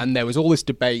 and there was all this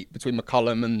debate between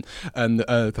McCullum and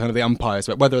kind of the umpires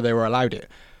about whether they were allowed it,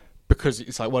 because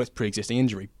it's like, well, it's pre-existing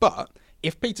injury. But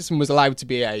if Peterson was allowed to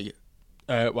be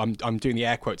I'm doing the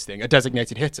air quotes thing, a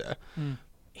designated hitter,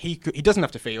 he doesn't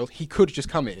have to field. He could just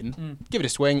come in, give it a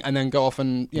swing, and then go off,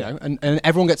 and and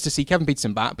everyone gets to see Kevin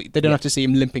Peterson bat, but they don't have to see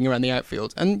him limping around the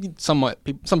outfield. And some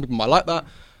people might like that.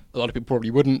 A lot of people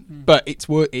probably wouldn't, but it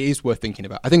is worth thinking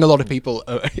about. I think a lot of people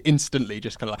are instantly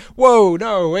just kind of like, whoa,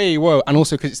 no, hey, whoa, and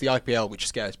also because it's the IPL, which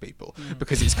scares people,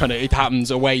 because it's kind of, it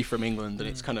happens away from England, and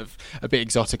it's kind of a bit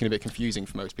exotic and a bit confusing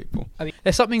for most people. I mean,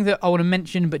 there's something that I want to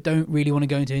mention, but don't really want to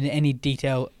go into in any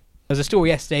detail. There's a story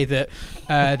yesterday that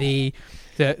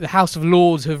the House of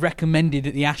Lords have recommended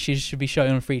that the Ashes should be shown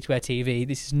on free-to-air TV.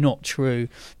 This is not true.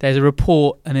 There's a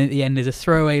report, and at the end there's a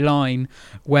throwaway line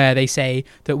where they say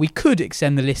that we could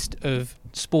extend the list of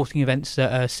sporting events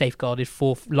that are safeguarded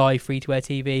for live free-to-air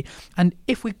TV. And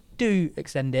if we do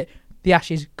extend it, the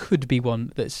Ashes could be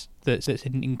one that's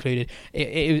included.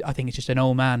 I think it's just an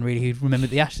old man really who remembered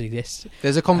the Ashes exists.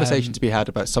 There's a conversation to be had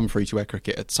about some free-to-air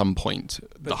cricket at some point.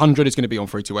 The 100 is going to be on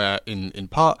free-to-air in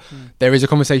part. There is a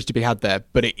conversation to be had there,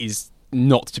 but it is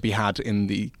not to be had in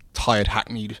the tired,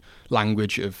 hackneyed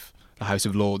language of the House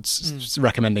of Lords,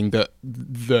 recommending that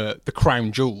the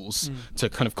crown jewels, to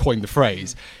kind of coin the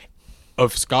phrase,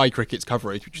 of Sky Cricket's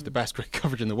coverage, which is the best cricket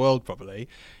coverage in the world probably.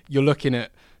 You're looking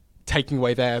at taking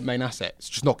away their main asset.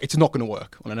 It's not going to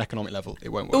work on an economic level. It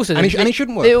won't work. Also, and it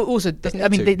shouldn't work.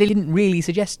 They didn't really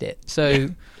suggest it. So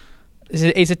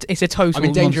it's a total. I'm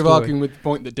in danger of arguing with the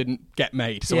point that didn't get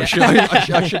made. So I should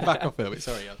back off a little bit.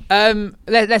 Sorry.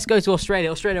 Let's go to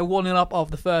Australia. Australia 1-0 up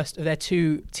after the first of their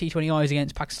two T20Is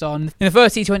against Pakistan. In the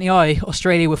first T20I,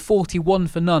 Australia were 41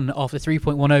 for none after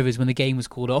 3.1 overs when the game was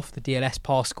called off. The DLS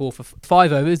pass score for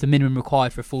 5 overs, the minimum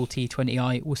required for a full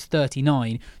T20I, was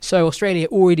 39. So Australia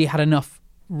already had enough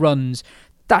runs.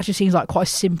 That just seems like quite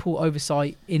a simple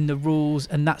oversight in the rules,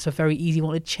 and that's a very easy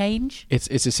one to change. It's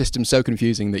a system so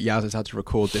confusing that Yaz has had to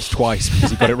record this twice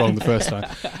because he got it wrong the first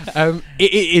time.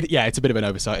 It's a bit of an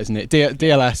oversight, isn't it?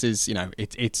 DLS is,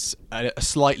 it's a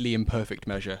slightly imperfect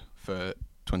measure for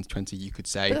 2020, you could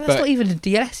say. But that's not even the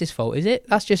DLS's fault, is it?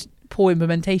 That's just poor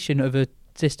implementation of a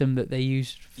system that they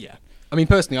use. Yeah. I mean,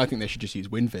 personally, I think they should just use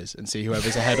WinViz and see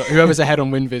whoever's ahead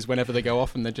on WinViz whenever they go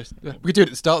off, and they just... We could do it at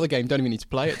the start of the game, don't even need to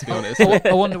play it, to be honest.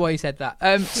 I wonder why you said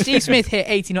that. Steve Smith hit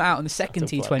 80 not out on the second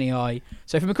T20I.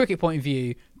 So from a cricket point of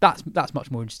view, that's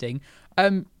much more interesting.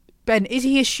 Ben, is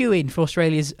he a shoo-in for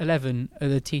Australia's 11 at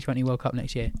the T20 World Cup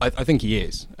next year? I think he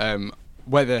is.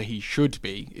 Whether he should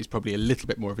be is probably a little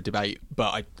bit more of a debate,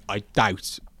 but I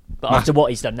doubt... But after what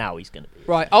he's done now, he's going to be.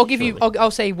 Right,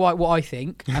 I'll say what I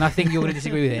think, and I think you're going to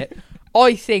disagree with it.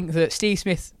 I think that Steve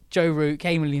Smith, Joe Root,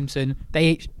 Kane Williamson,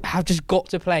 they have just got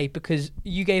to play, because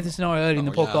you gave the scenario earlier in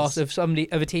the podcast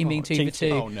of a team being 2 for 2.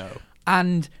 Oh no.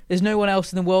 And there's no one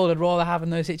else in the world I'd rather have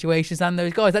in those situations than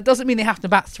those guys. That doesn't mean they have to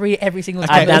bat 3 every single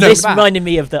time. Now this reminded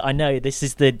me of the. I know this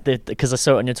is the because I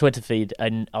saw it on your Twitter feed,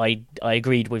 and I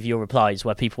agreed with your replies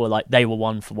where people were like they were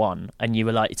 1 for 1, and you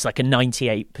were like it's like a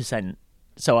 98%.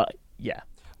 So yeah.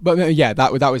 But yeah,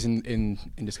 that was in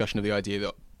discussion of the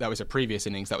idea that was a previous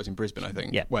innings, that was in Brisbane, I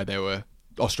think, where they were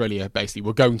Australia basically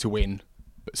were going to win,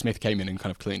 but Smith came in and kind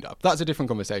of cleaned up. That's a different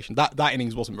conversation. That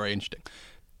innings wasn't very interesting.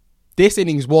 This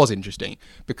innings was interesting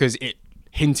because it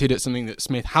hinted at something that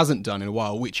Smith hasn't done in a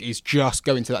while, which is just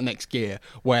go into that next gear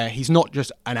where he's not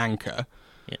just an anchor,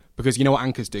 because you know what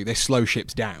anchors do? They slow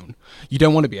ships down. You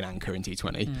don't want to be an anchor in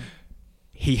T20.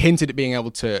 He hinted at being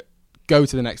able to go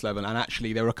to the next level, and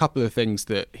actually there were a couple of things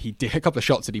that he did, a couple of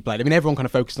shots that he played. I mean, everyone kind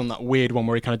of focused on that weird one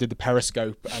where he kind of did the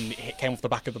periscope and it came off the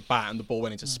back of the bat and the ball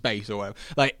went into space or whatever.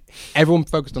 Like, everyone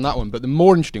focused on that one, but the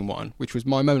more interesting one, which was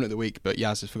my moment of the week, but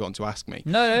Yaz has forgotten to ask me.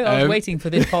 No, I was waiting for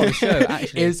this part of the show,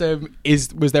 actually.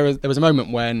 There was a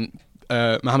moment when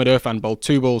Mohamed Irfan bowled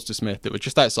 2 balls to Smith that were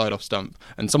just outside off stump,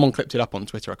 and someone clipped it up on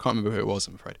Twitter. I can't remember who it was,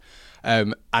 I'm afraid.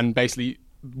 And basically,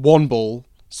 1 ball,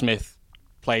 Smith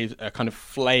played a kind of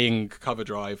flaying cover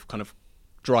drive, kind of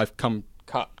drive come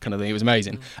cut kind of thing. It was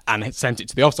amazing. And it sent it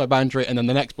to the offside boundary, and then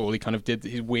the next ball he kind of did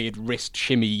his weird wrist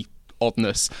shimmy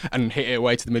oddness and hit it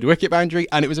away to the mid-wicket boundary,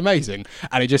 and it was amazing.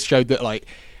 And it just showed that, like,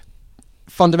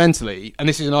 fundamentally, and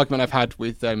this is an argument I've had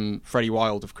with Freddie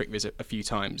Wild of CricViz a few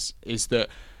times, is that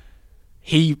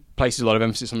he places a lot of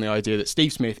emphasis on the idea that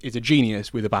Steve Smith is a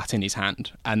genius with a bat in his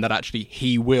hand, and that actually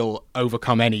he will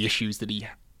overcome any issues that he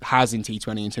has in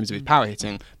T20 in terms of his power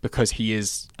hitting because he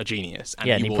is a genius. And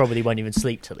he probably won't even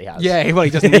sleep till he has. Yeah, well, he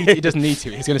doesn't need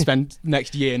to. He's going to spend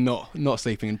next year not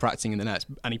sleeping and practicing in the nets,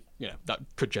 and that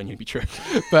could genuinely be true.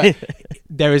 But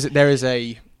there is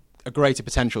a greater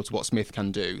potential to what Smith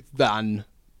can do than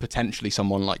potentially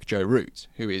someone like Joe Root,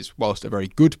 who is, whilst a very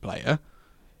good player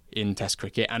in Test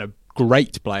cricket and a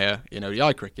great player in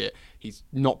ODI cricket, he's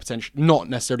not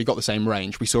necessarily got the same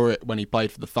range. We saw it when he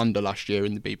played for the Thunder last year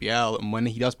in the BBL, and when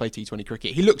he does play T20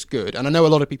 cricket, he looks good. And I know a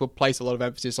lot of people place a lot of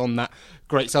emphasis on that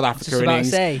great South Africa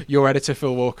innings. Your editor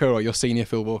Phil Walker, or your senior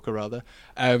Phil Walker rather.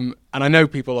 And I know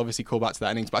people obviously call back to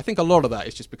that innings, but I think a lot of that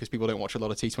is just because people don't watch a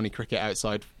lot of T20 cricket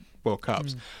outside World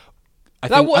Cups.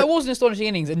 It was an astonishing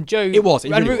innings, and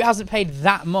Root hasn't played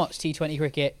that much T20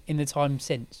 cricket in the time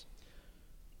since,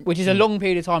 which is a long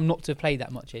period of time not to have played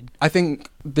that much in. I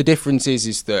think the difference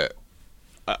is that,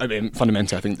 I mean,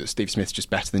 fundamentally, I think that Steve Smith's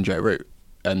just better than Joe Root.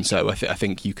 And so I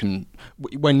think you can,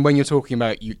 when you're talking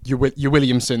about your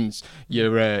Williamsons,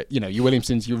 your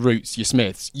Williamsons, your Roots, your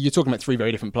Smiths, you're talking about 3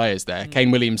 very different players there.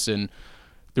 Kane Williamson,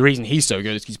 the reason he's so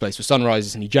good is because he plays for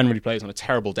Sunrisers, and he generally plays on a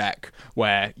terrible deck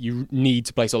where you need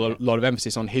to place a lot of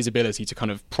emphasis on his ability to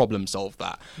kind of problem solve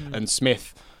that. And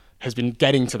Smith has been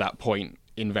getting to that point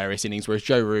in various innings, whereas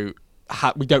Joe Root,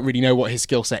 we don't really know what his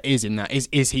skill set is in that.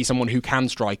 Is he someone who can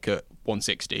strike at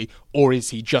 160, or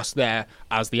is he just there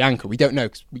as the anchor? We don't know,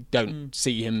 because we don't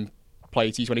see him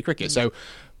play T20 cricket. So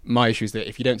my issue is that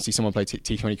if you don't see someone play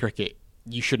T20 cricket,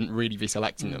 you shouldn't really be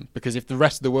selecting them, because if the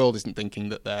rest of the world isn't thinking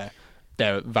that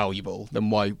they're valuable, then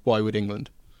why would England?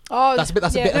 That's a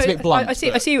bit blunt. I see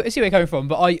where you're coming from,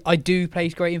 but I do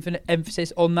place great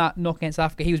emphasis on that knock against South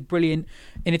Africa. He was brilliant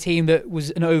in a team that was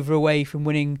an over away from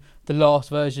winning the last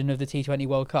version of the T20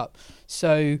 World Cup.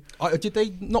 So did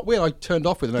they not win? I turned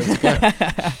off with an over to go.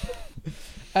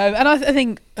 And I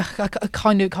think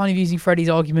kind of using Freddie's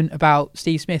argument about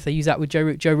Steve Smith, I use that with Joe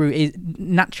Root. Joe Root is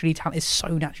so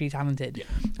naturally talented,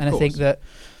 and I think that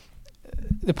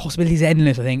the possibilities are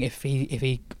endless. I think if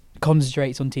he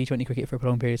concentrates on T20 cricket for a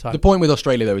prolonged period of time. The point with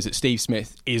Australia, though, is that Steve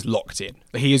Smith is locked in.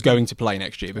 He is going to play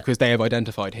next year because they have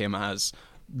identified him as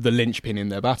the linchpin in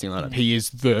their batting lineup. He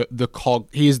is the cog.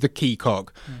 He is the key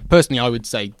cog. Personally, I would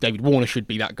say David Warner should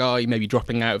be that guy, maybe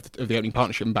dropping out of the opening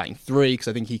partnership and batting 3, because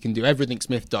I think he can do everything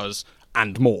Smith does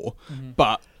and more.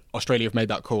 But Australia have made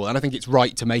that call, and I think it's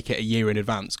right to make it a year in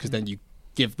advance, because then you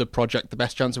give the project the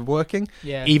best chance of working.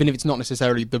 Even if it's not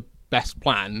necessarily the best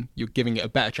plan, you're giving it a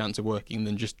better chance of working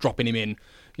than just dropping him in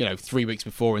 3 weeks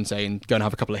before and saying go and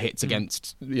have a couple of hits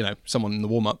against someone in the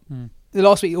warm-up. The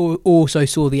last week also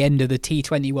saw the end of the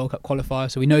T20 World Cup qualifier,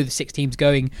 so we know the 6 teams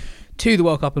going to the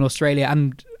World Cup in Australia,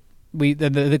 and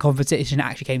the competition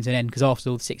actually came to an end, because after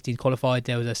all the 6 teams qualified,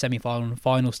 there was a semi-final and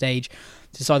final stage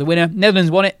to decide the winner.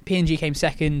 Netherlands won it, PNG came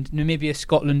second, Namibia,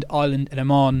 Scotland, Ireland and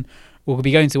Oman will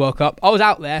be going to the World Cup. I was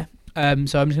out there, so I'm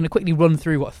just going to quickly run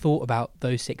through what I thought about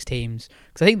those 6 teams,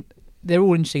 because I think they're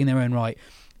all interesting in their own right.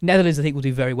 Netherlands, I think, will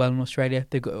do very well in Australia.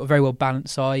 They've got a very well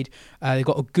balanced side. They've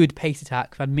got a good pace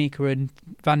attack. Van Meekeren,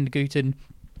 Van der Gooten.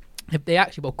 They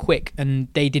actually were quick, and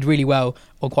they did really well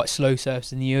on quite slow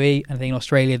surfaces in the UAE. And I think in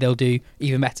Australia they'll do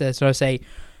even better. So I say,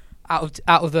 out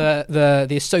of the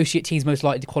associate teams most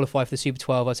likely to qualify for the Super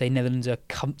 12, I'd say Netherlands are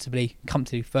comfortably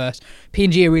first.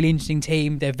 PNG are a really interesting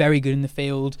team. They're very good in the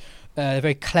field. They're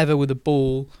very clever with the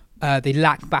ball. They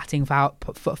lack batting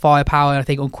firepower, and I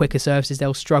think on quicker surfaces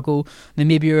they'll struggle.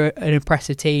 Namibia are an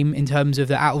impressive team in terms of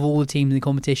out of all the teams in the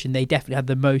competition, they definitely have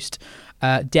the most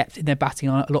depth in their batting.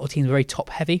 A lot of teams are very top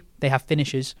heavy. They have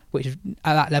finishers, which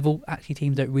at that level actually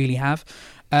teams don't really have.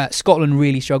 Scotland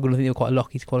really struggled. I think they were quite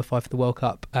lucky to qualify for the World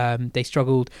Cup. They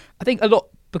struggled, I think, a lot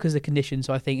because of the conditions.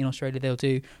 So I think in Australia they'll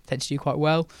potentially do quite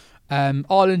well.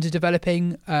 Ireland is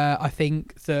developing. I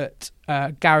think that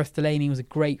Gareth Delaney was a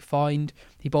great find.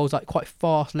 He bowls like quite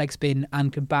fast leg spin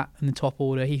and can bat in the top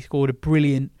order. He scored a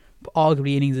brilliant,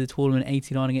 arguably innings of the tournament,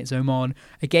 89 against Oman.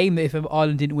 A game that if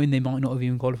Ireland didn't win, they might not have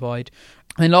even qualified.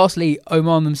 And then lastly,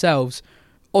 Oman themselves.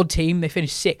 Odd team. They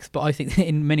finished 6th, but I think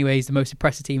in many ways the most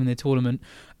impressive team in the tournament.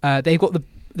 They've got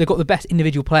the best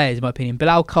individual players, in my opinion.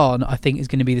 Bilal Khan, I think, is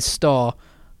going to be the star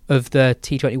of the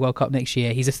T20 World Cup next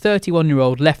year. He's a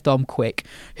 31-year-old left-arm quick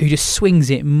who just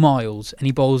swings it miles, and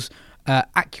he bowls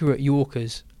accurate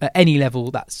Yorkers at any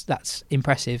level. That's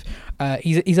impressive.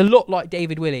 He's a lot like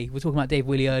David Willey. We're talking about David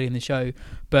Willey earlier in the show,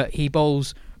 but he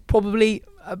bowls probably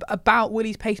about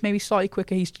Willey's pace, maybe slightly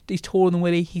quicker. He's taller than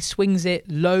Willey. He swings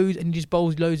it loads, and he just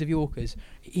bowls loads of Yorkers.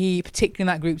 He, particularly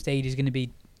in that group stage, is going to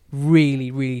be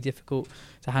really, really difficult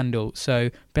to handle. So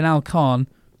Bilal Khan,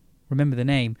 remember the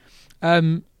name.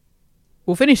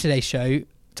 We'll finish today's show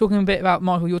talking a bit about,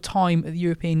 Michael, your time at the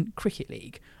European Cricket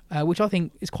League, which I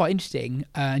think is quite interesting.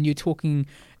 And you were talking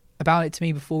about it to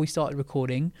me before we started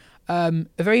recording. A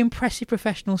very impressive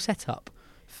professional setup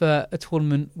for a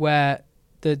tournament where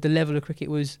the level of cricket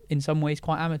was in some ways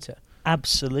quite amateur.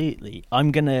 Absolutely.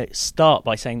 I'm going to start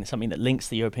by saying something that links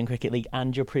the European Cricket League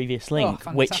and your previous link,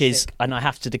 which is, and I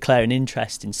have to declare an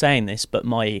interest in saying this, but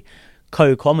my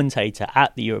co-commentator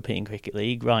at the European Cricket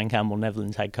League, Ryan Campbell,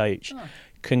 Netherlands head coach,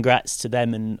 congrats to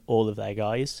them and all of their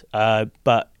guys.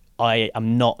 But I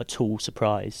am not at all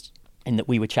surprised in that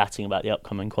we were chatting about the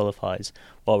upcoming qualifiers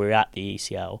while we were at the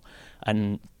ECL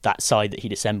and that side that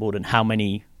he'd assembled and how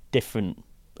many different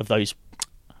of those,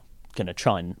 going to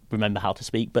try and remember how to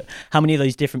speak, but how many of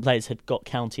those different players had got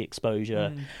county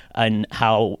exposure and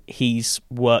how he's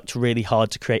worked really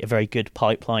hard to create a very good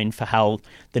pipeline for how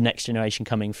the next generation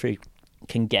coming through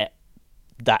can get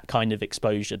that kind of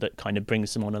exposure that kind of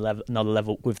brings them on another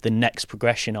level with the next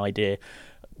progression idea,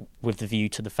 with the view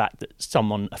to the fact that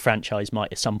a franchise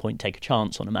might at some point take a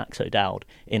chance on a Max O'Dowd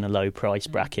in a low price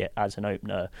bracket as an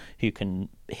opener who can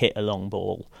hit a long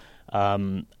ball.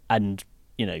 And,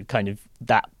 you know, kind of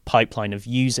that pipeline of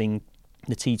using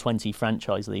the T20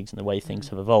 franchise leagues and the way things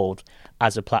have evolved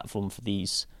as a platform for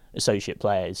these associate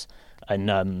players. And,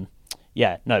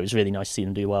 it was really nice to see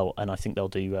them do well, and I think they'll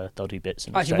do bits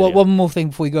in Australia. Actually, one more thing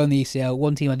before we go on the ECL.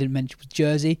 One team I didn't mention was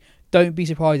Jersey. Don't be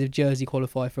surprised if Jersey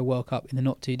qualify for a World Cup in the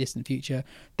not too distant future.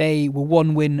 They were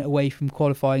one win away from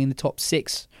qualifying in the top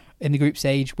 6 in the group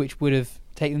stage, which would have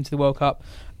taken them to the World Cup.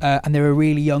 And they're a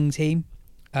really young team.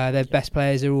 Their best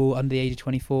players are all under the age of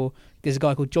 24. There's a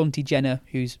guy called Jonty Jenner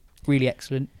who's really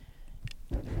excellent.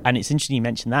 And it's interesting you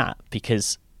mention that,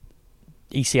 because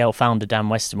ECL founder Dan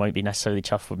Weston won't be necessarily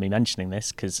chuffed with me mentioning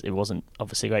this because it wasn't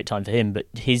obviously a great time for him, but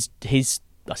his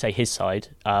side,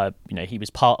 he was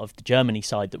part of the Germany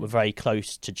side that were very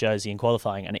close to Jersey in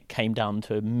qualifying, and it came down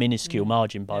to a minuscule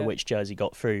margin by which Jersey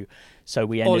got through. So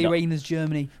we ended up Rayner's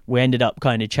Germany. We ended up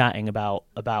kind of chatting about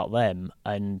them,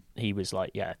 and he was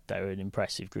like, yeah, they're an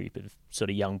impressive group of sort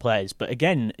of young players. But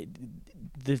again,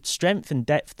 the strength and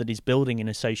depth that is building in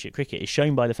associate cricket is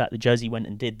shown by the fact that Jersey went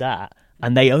and did that,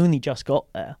 and they only just got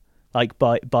there. Like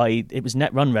by it was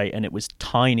net run rate, and it was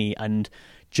tiny, and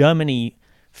Germany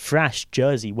thrashed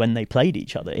Jersey when they played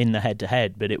each other in the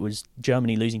head-to-head, but it was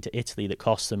Germany losing to Italy that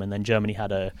cost them, and then Germany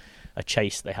had a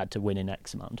chase they had to win in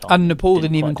X amount of time. And Nepal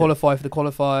didn't even qualify for the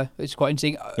qualifier, which is quite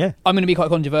interesting. Yeah. I'm going to be quite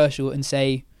controversial and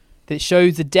say that it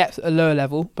shows the depth at a lower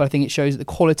level, but I think it shows that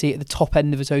the quality at the top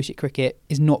end of associate cricket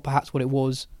is not perhaps what it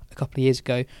was a couple of years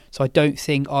ago. So I don't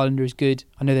think Ireland are as good.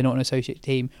 I know they're not an associate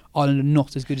team. Ireland are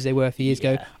not as good as they were a few years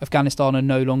ago. Afghanistan are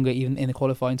no longer even in the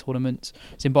qualifying tournaments.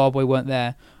 Zimbabwe weren't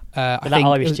there. But that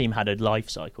Irish team had a life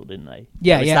cycle, didn't they?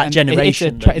 Yeah, that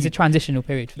generation. It's a transitional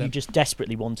period for them. You just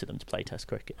desperately wanted them to play Test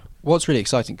cricket. What's really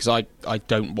exciting, because I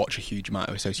don't watch a huge amount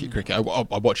of associate cricket. I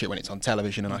watch it when it's on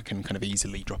television and I can kind of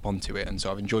easily drop onto it, and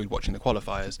so I've enjoyed watching the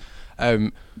qualifiers.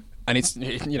 And it's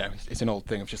an old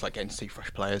thing of just like getting to see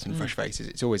fresh players and fresh faces.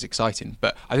 It's always exciting.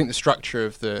 But I think the structure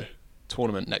of the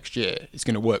tournament next year is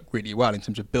going to work really well in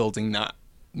terms of building that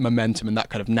momentum and that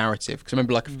kind of narrative. Because I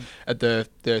remember at the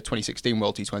 2016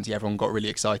 World T20, everyone got really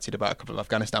excited about a couple of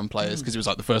Afghanistan players because it was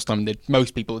like the first time that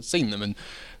most people had seen them. And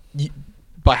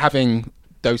by having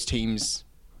those teams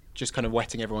just kind of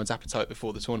whetting everyone's appetite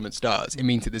before the tournament starts, it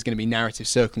means that there's going to be narrative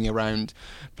circling around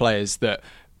players that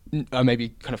are maybe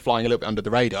kind of flying a little bit under the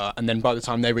radar, and then by the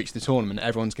time they reach the tournament,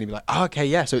 everyone's going to be like, oh, okay,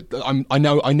 yeah, so I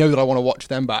know that I want to watch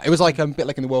them back. It was like a bit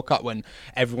like in the World Cup when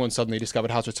everyone suddenly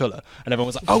discovered Hazratullah, and everyone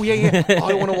was like, oh yeah,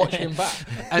 I want to watch him back.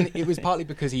 And it was partly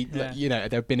because there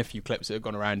have been a few clips that have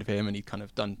gone around of him, and he'd kind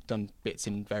of done bits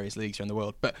in various leagues around the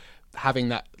world, but having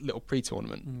that little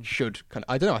pre-tournament should kind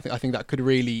of, I don't know, I think that could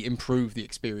really improve the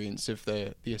experience of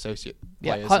the associate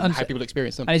players and how people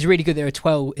experience them. And it's really good there are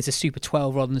 12, it's a Super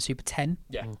 12 rather than a Super 10.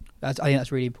 Yeah. I think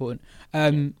that's really important. It's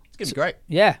going to be great.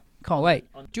 Yeah, can't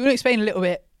wait. Do you want to explain a little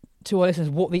bit to our listeners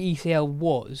what the ECL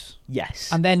was?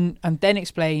 Yes. And then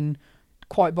explain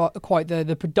quite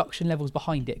the production levels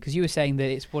behind it, because you were saying that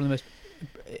it's one of the most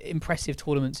impressive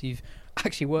tournaments you've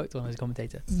actually worked on as a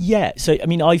commentator. Yeah, so I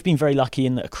mean, I've been very lucky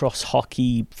in that across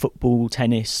hockey, football,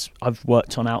 tennis, I've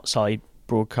worked on outside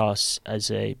broadcasts as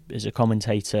a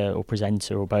commentator or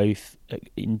presenter or both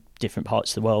in different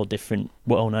parts of the world, different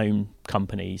well-known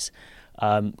companies.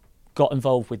 Got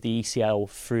involved with the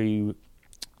ECL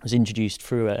was introduced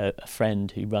through a friend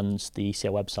who runs the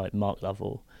ECL website, Mark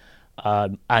Lovell.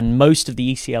 And most of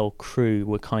the ECL crew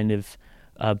were kind of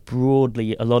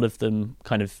broadly, a lot of them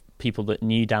kind of people that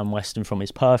knew Dan Weston from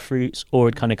his Perth roots, or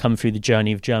had kind of come through the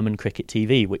journey of German cricket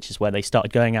TV, which is where they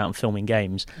started going out and filming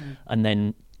games. And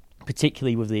then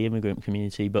particularly with the immigrant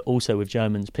community, but also with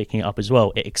Germans picking it up as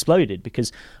well, it exploded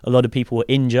because a lot of people were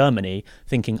in Germany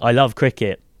thinking, I love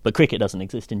cricket, but cricket doesn't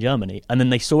exist in Germany. And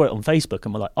then they saw it on Facebook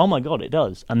and were like, oh my God, it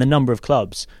does. And the number of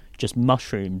clubs just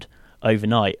mushroomed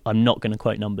overnight. I'm not going to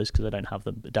quote numbers because I don't have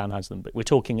them, but Dan has them. But we're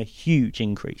talking a huge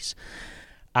increase.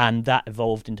 And that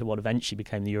evolved into what eventually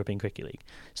became the European Cricket League.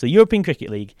 So the European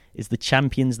Cricket League is the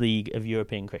Champions League of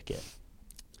European cricket.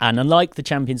 And unlike the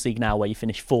Champions League now, where you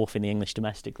finish fourth in the English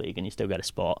domestic league and you still get a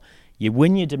spot, you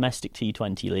win your domestic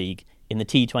T20 league in the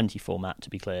T20 format, to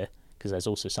be clear, because there's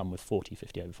also some with 40,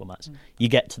 50 over formats. You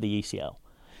get to the ECL.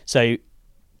 So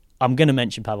I'm going to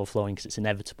mention Pavel Florin because it's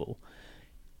inevitable.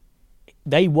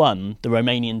 They won the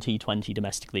Romanian T20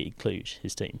 domestic league, Cluj,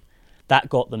 his team. That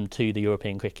got them to the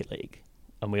European Cricket League.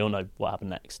 And we all know what happened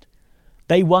next.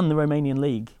 They won the Romanian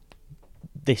league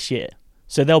this year.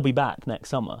 So they'll be back next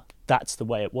summer. That's the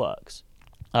way it works.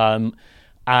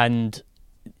 And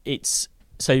it's...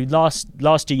 So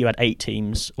last year you had 8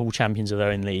 teams, all champions of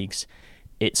their own leagues.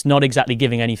 It's not exactly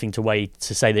giving anything away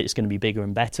to say that it's going to be bigger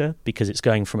and better, because it's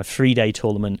going from a 3-day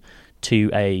tournament to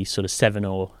a sort of 7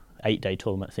 or 8-day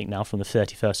tournament, I think now, from the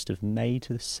 31st of May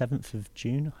to the 7th of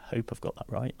June. I hope I've got that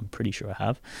right. I'm pretty sure I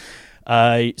have.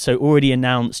 So already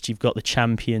announced, you've got the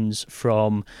champions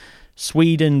from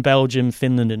Sweden, Belgium,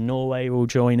 Finland and Norway all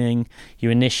joining. You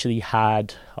initially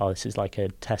had, this is like a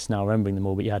test now remembering them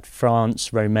all, but you had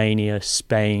France, Romania,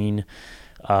 Spain,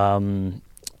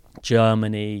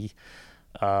 Germany.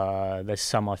 There's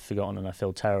some I've forgotten and I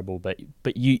feel terrible, but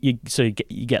you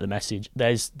get the message.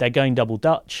 They're going double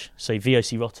Dutch, so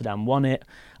VOC Rotterdam won it,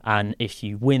 and if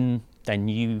you win, then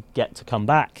you get to come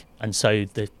back. And so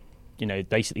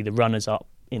basically the runners up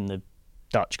in the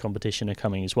Dutch competition are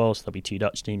coming as well, so there'll be 2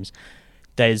 Dutch teams.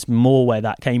 There's more where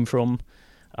that came from.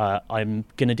 I'm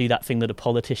going to do that thing that a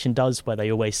politician does where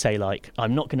they always say, like,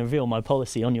 I'm not going to reveal my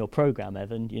policy on your programme,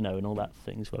 Evan, and all that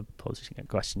things where politicians get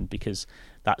questioned, because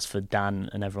that's for Dan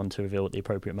and everyone to reveal at the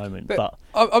appropriate moment. But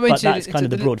that's kind of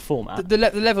the broad format. The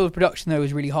level of production, though,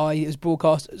 was really high. It was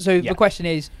broadcast. So the question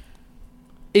is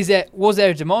was there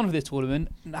a demand for this tournament?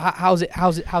 How's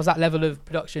that level of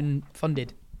production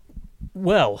funded?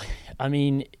 Well, I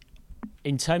mean,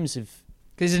 in terms of...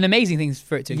 Because it's an amazing thing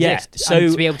for it to exist, so,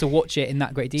 and to be able to watch it in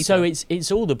that great detail. So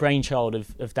it's all the brainchild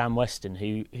of Dan Weston,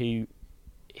 who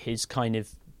has kind of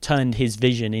turned his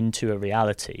vision into a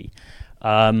reality.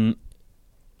 And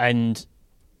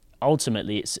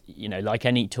ultimately, it's, like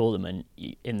any tournament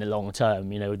in the long term,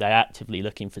 they're actively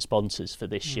looking for sponsors for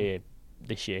this year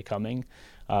coming,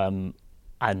 and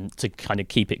to kind of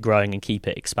keep it growing and keep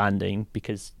it expanding,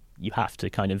 because you have to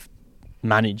kind of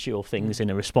manage your things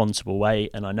in a responsible way.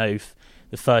 And I know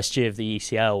the first year of the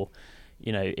ECL,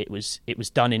 it was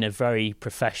done in a very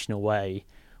professional way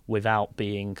without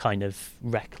being kind of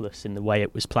reckless in the way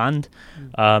it was planned.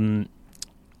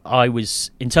 I was,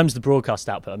 in terms of the broadcast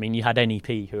output, I mean, you had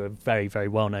NEP, who are a very, very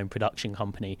well-known production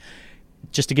company.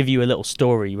 just to give you a little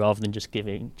story rather than just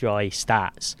giving dry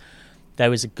stats, there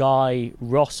was a guy,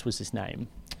 Ross was his name,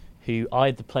 who I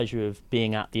had the pleasure of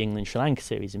being at the England-Sri Lanka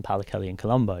series in Pallekele in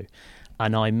Colombo.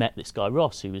 And I met this guy,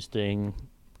 Ross, who was doing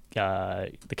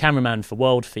the cameraman for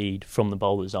World Feed from the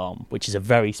bowler's arm, which is a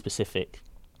very specific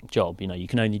job. You know, you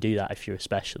can only do that if you're a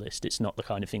specialist. It's not the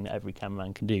kind of thing that every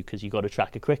cameraman can do, because you've got to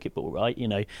track a cricket ball, right? You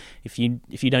know, if you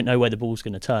don't know where the ball's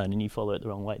going to turn and you follow it the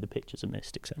wrong way, the pictures are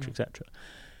missed, etc., etc.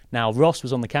 Now, Ross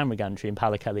was on the camera gantry in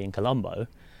Pallekele in Colombo,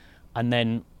 and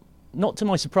then, not to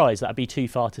my surprise, that'd be too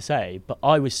far to say, but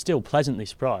I was still pleasantly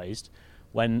surprised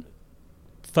when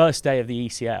first day of the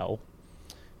ECL,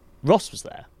 Ross was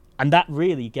there. And that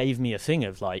really gave me a thing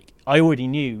of like, I already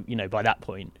knew, you know, by that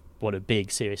point what a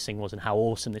big, serious thing was and how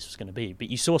awesome this was going to be. But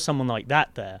you saw someone like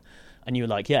that there and you were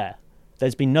like, yeah,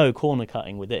 there's been no corner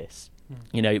cutting with this.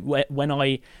 You know, when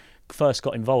I first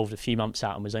got involved a few months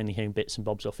out and was only hearing bits and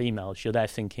bobs off emails, you're there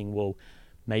thinking, well,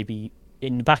 maybe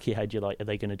in the back of your head, you're like, are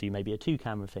they going to do maybe a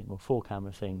 2-camera thing or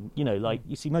 4-camera thing? You know, like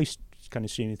you see most kind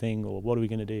of streaming thing, or what are we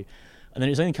going to do? And then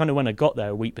it was only kind of when I got there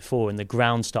a week before and the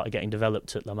ground started getting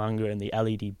developed at La Manga and the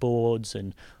LED boards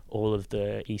and all of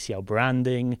the ECL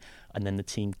branding, and then the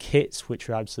team kits, which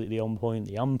were absolutely on point,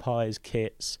 the umpires'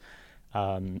 kits,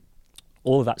 all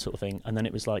of that sort of thing. And then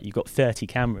it was like, you got 30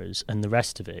 cameras and the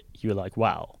rest of it, you were like,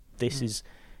 wow, this is,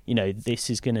 you know, this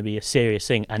is going to be a serious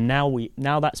thing. And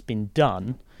now that's been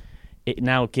done, it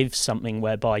now gives something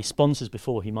whereby sponsors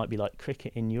before, he might be like,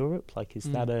 cricket in Europe, like, is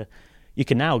that a... You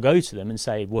can now go to them and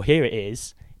say, well, here it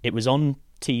is. It was on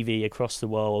TV across the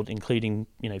world, including,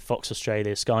 you know, Fox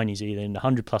Australia, Sky New Zealand,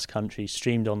 100 plus countries,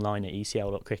 streamed online at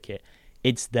ECL.cricket.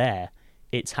 It's there.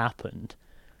 It's happened.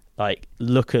 Like,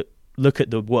 look at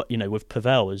the, what, you know, with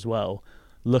Pavel as well.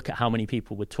 Look at how many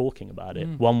people were talking about it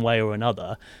one way or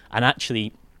another. And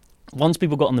actually, once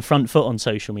people got on the front foot on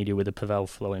social media with the Pavel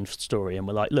flowing story and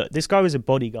were like, look, this guy was a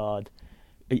bodyguard,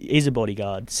 is a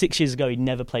bodyguard. 6 years ago, he'd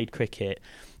never played cricket.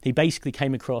 He basically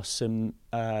came across some,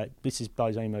 this is by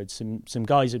his own mode, some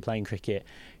guys who were playing cricket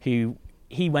who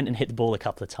he went and hit the ball a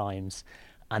couple of times,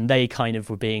 and they kind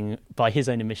of were being, by his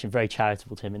own admission, very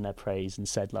charitable to him in their praise and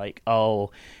said like,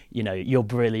 oh, you know, you're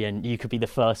brilliant. You could be the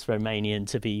first Romanian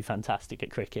to be fantastic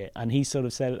at cricket. And he sort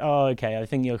of said, oh, okay, I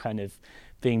think you're kind of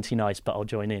being too nice, but I'll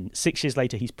join in. 6 years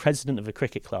later, he's president of a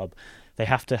cricket club. They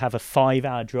have to have a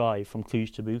 5-hour drive from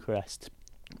Cluj to Bucharest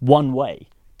one way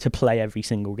to play every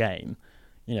single game,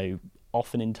 you know,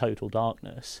 often in total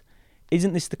darkness.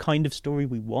 Isn't this the kind of story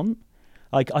we want?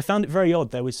 Like, I found it very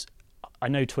odd. I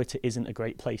know Twitter isn't a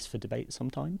great place for debate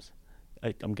sometimes,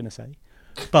 I'm going to say,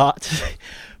 but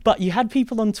you had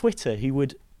people on Twitter who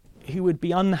would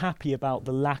be unhappy about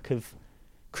the lack of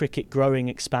cricket growing,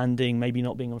 expanding, maybe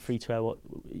not being on free to air,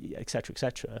 etc.,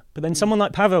 etc. But then someone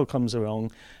like Pavel comes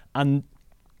along, and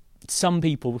some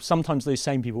people, sometimes those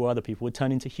same people or other people, would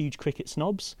turn into huge cricket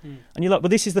snobs. And you're like, well,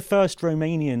 this is the first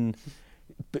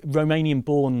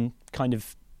Romanian-born kind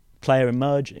of player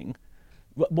emerging.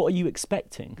 What are you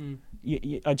expecting?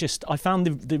 I found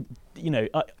it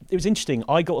was interesting.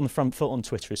 I got on the front foot on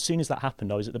Twitter as soon as that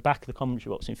happened. I was at the back of the commentary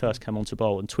box when he first came onto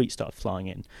bowl, and tweets started flying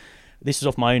in. This was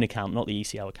off my own account, not the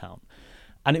ECL account.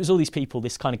 And it was all these people,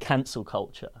 this kind of cancel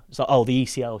culture. It's like, oh, the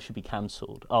ECL should be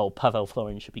cancelled. Oh, Pavel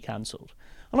Florin should be cancelled.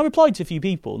 And I replied to a few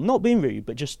people, not being rude,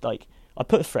 but just like, I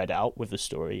put a thread out with the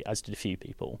story, as did a few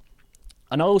people.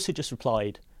 And I also just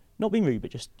replied, not being rude,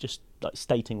 but just like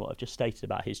stating what I've just stated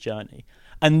about his journey.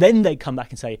 And then they come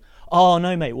back and say, oh,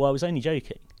 no, mate, well, I was only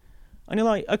joking. And you're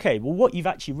like, okay, well, what you've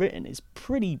actually written is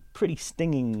pretty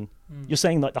stinging. You're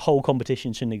saying like the whole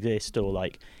competition shouldn't exist, or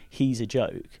like he's a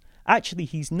joke. Actually,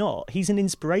 he's not. He's an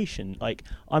inspiration. Like,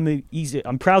 I'm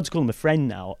proud to call him a friend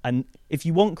now. And if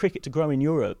you want cricket to grow in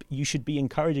Europe, you should be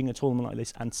encouraging a tournament like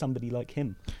this and somebody like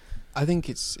him. I think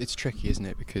it's tricky, isn't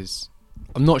it? Because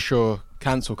I'm not sure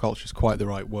cancel culture is quite the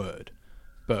right word,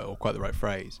 or quite the right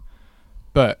phrase.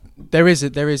 But there is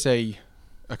a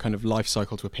kind of life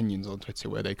cycle to opinions on Twitter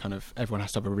where everyone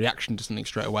has to have a reaction to something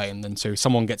straight away, and then so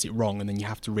someone gets it wrong, and then you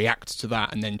have to react to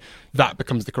that, and then that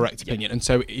becomes the correct opinion, and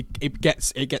so it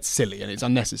gets silly and it's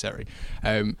unnecessary.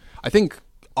 I think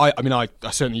I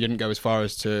certainly didn't go as far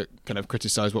as to kind of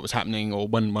criticise what was happening, or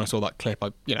when I saw that clip,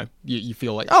 you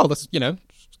feel like, oh, that's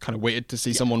kind of weird to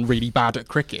see someone really bad at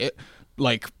cricket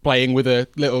like playing with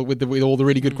with all the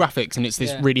really good graphics, and it's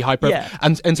this really high profile,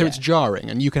 and so it's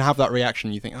jarring, and you can have that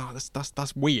reaction. You think, oh,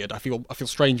 that's weird. I feel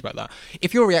strange about that.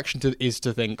 If your reaction is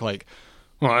to think like,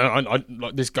 well, I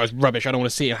like this guy's rubbish. I don't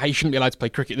want to see him. Hey, he shouldn't be allowed to play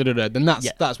cricket. Then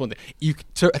that's one thing. You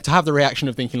to have the reaction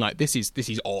of thinking like this is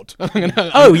odd.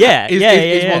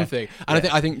 Is one thing. And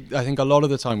I think a lot of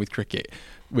the time with cricket,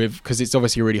 because it's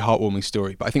obviously a really heartwarming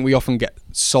story, but I think we often get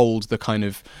sold the kind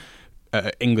of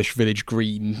English village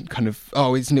green kind of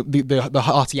isn't it the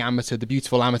hearty amateur, the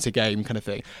beautiful amateur game kind of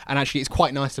thing. And actually, it's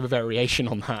quite nice to have a variation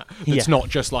on that. It's not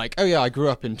just like, oh yeah, I grew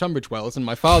up in Tunbridge Wells and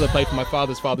my father played for my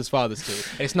father's father's father's team.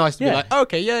 And it's nice to be like,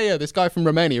 okay, this guy from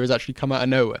Romania has actually come out of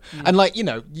nowhere. And like,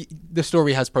 the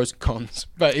story has pros and cons,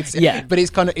 but it's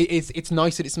kind of it's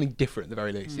nice that it's something different at the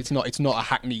very least. It's not a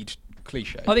hackneyed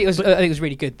cliche. I think it was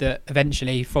really good that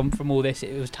eventually from all this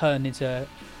it was turned into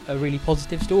a really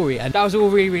positive story, and that was all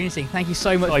really, really interesting. Thank you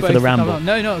so much for the ramble.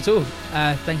 No, not at all.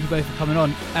 Thank you both for coming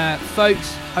on,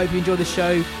 folks. Hope you enjoyed the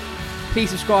show.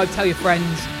 Please subscribe, tell your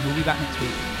friends. We'll be back next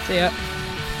week. See ya.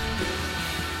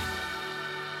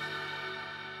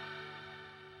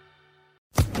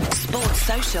 Sports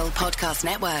Social Podcast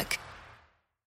Network.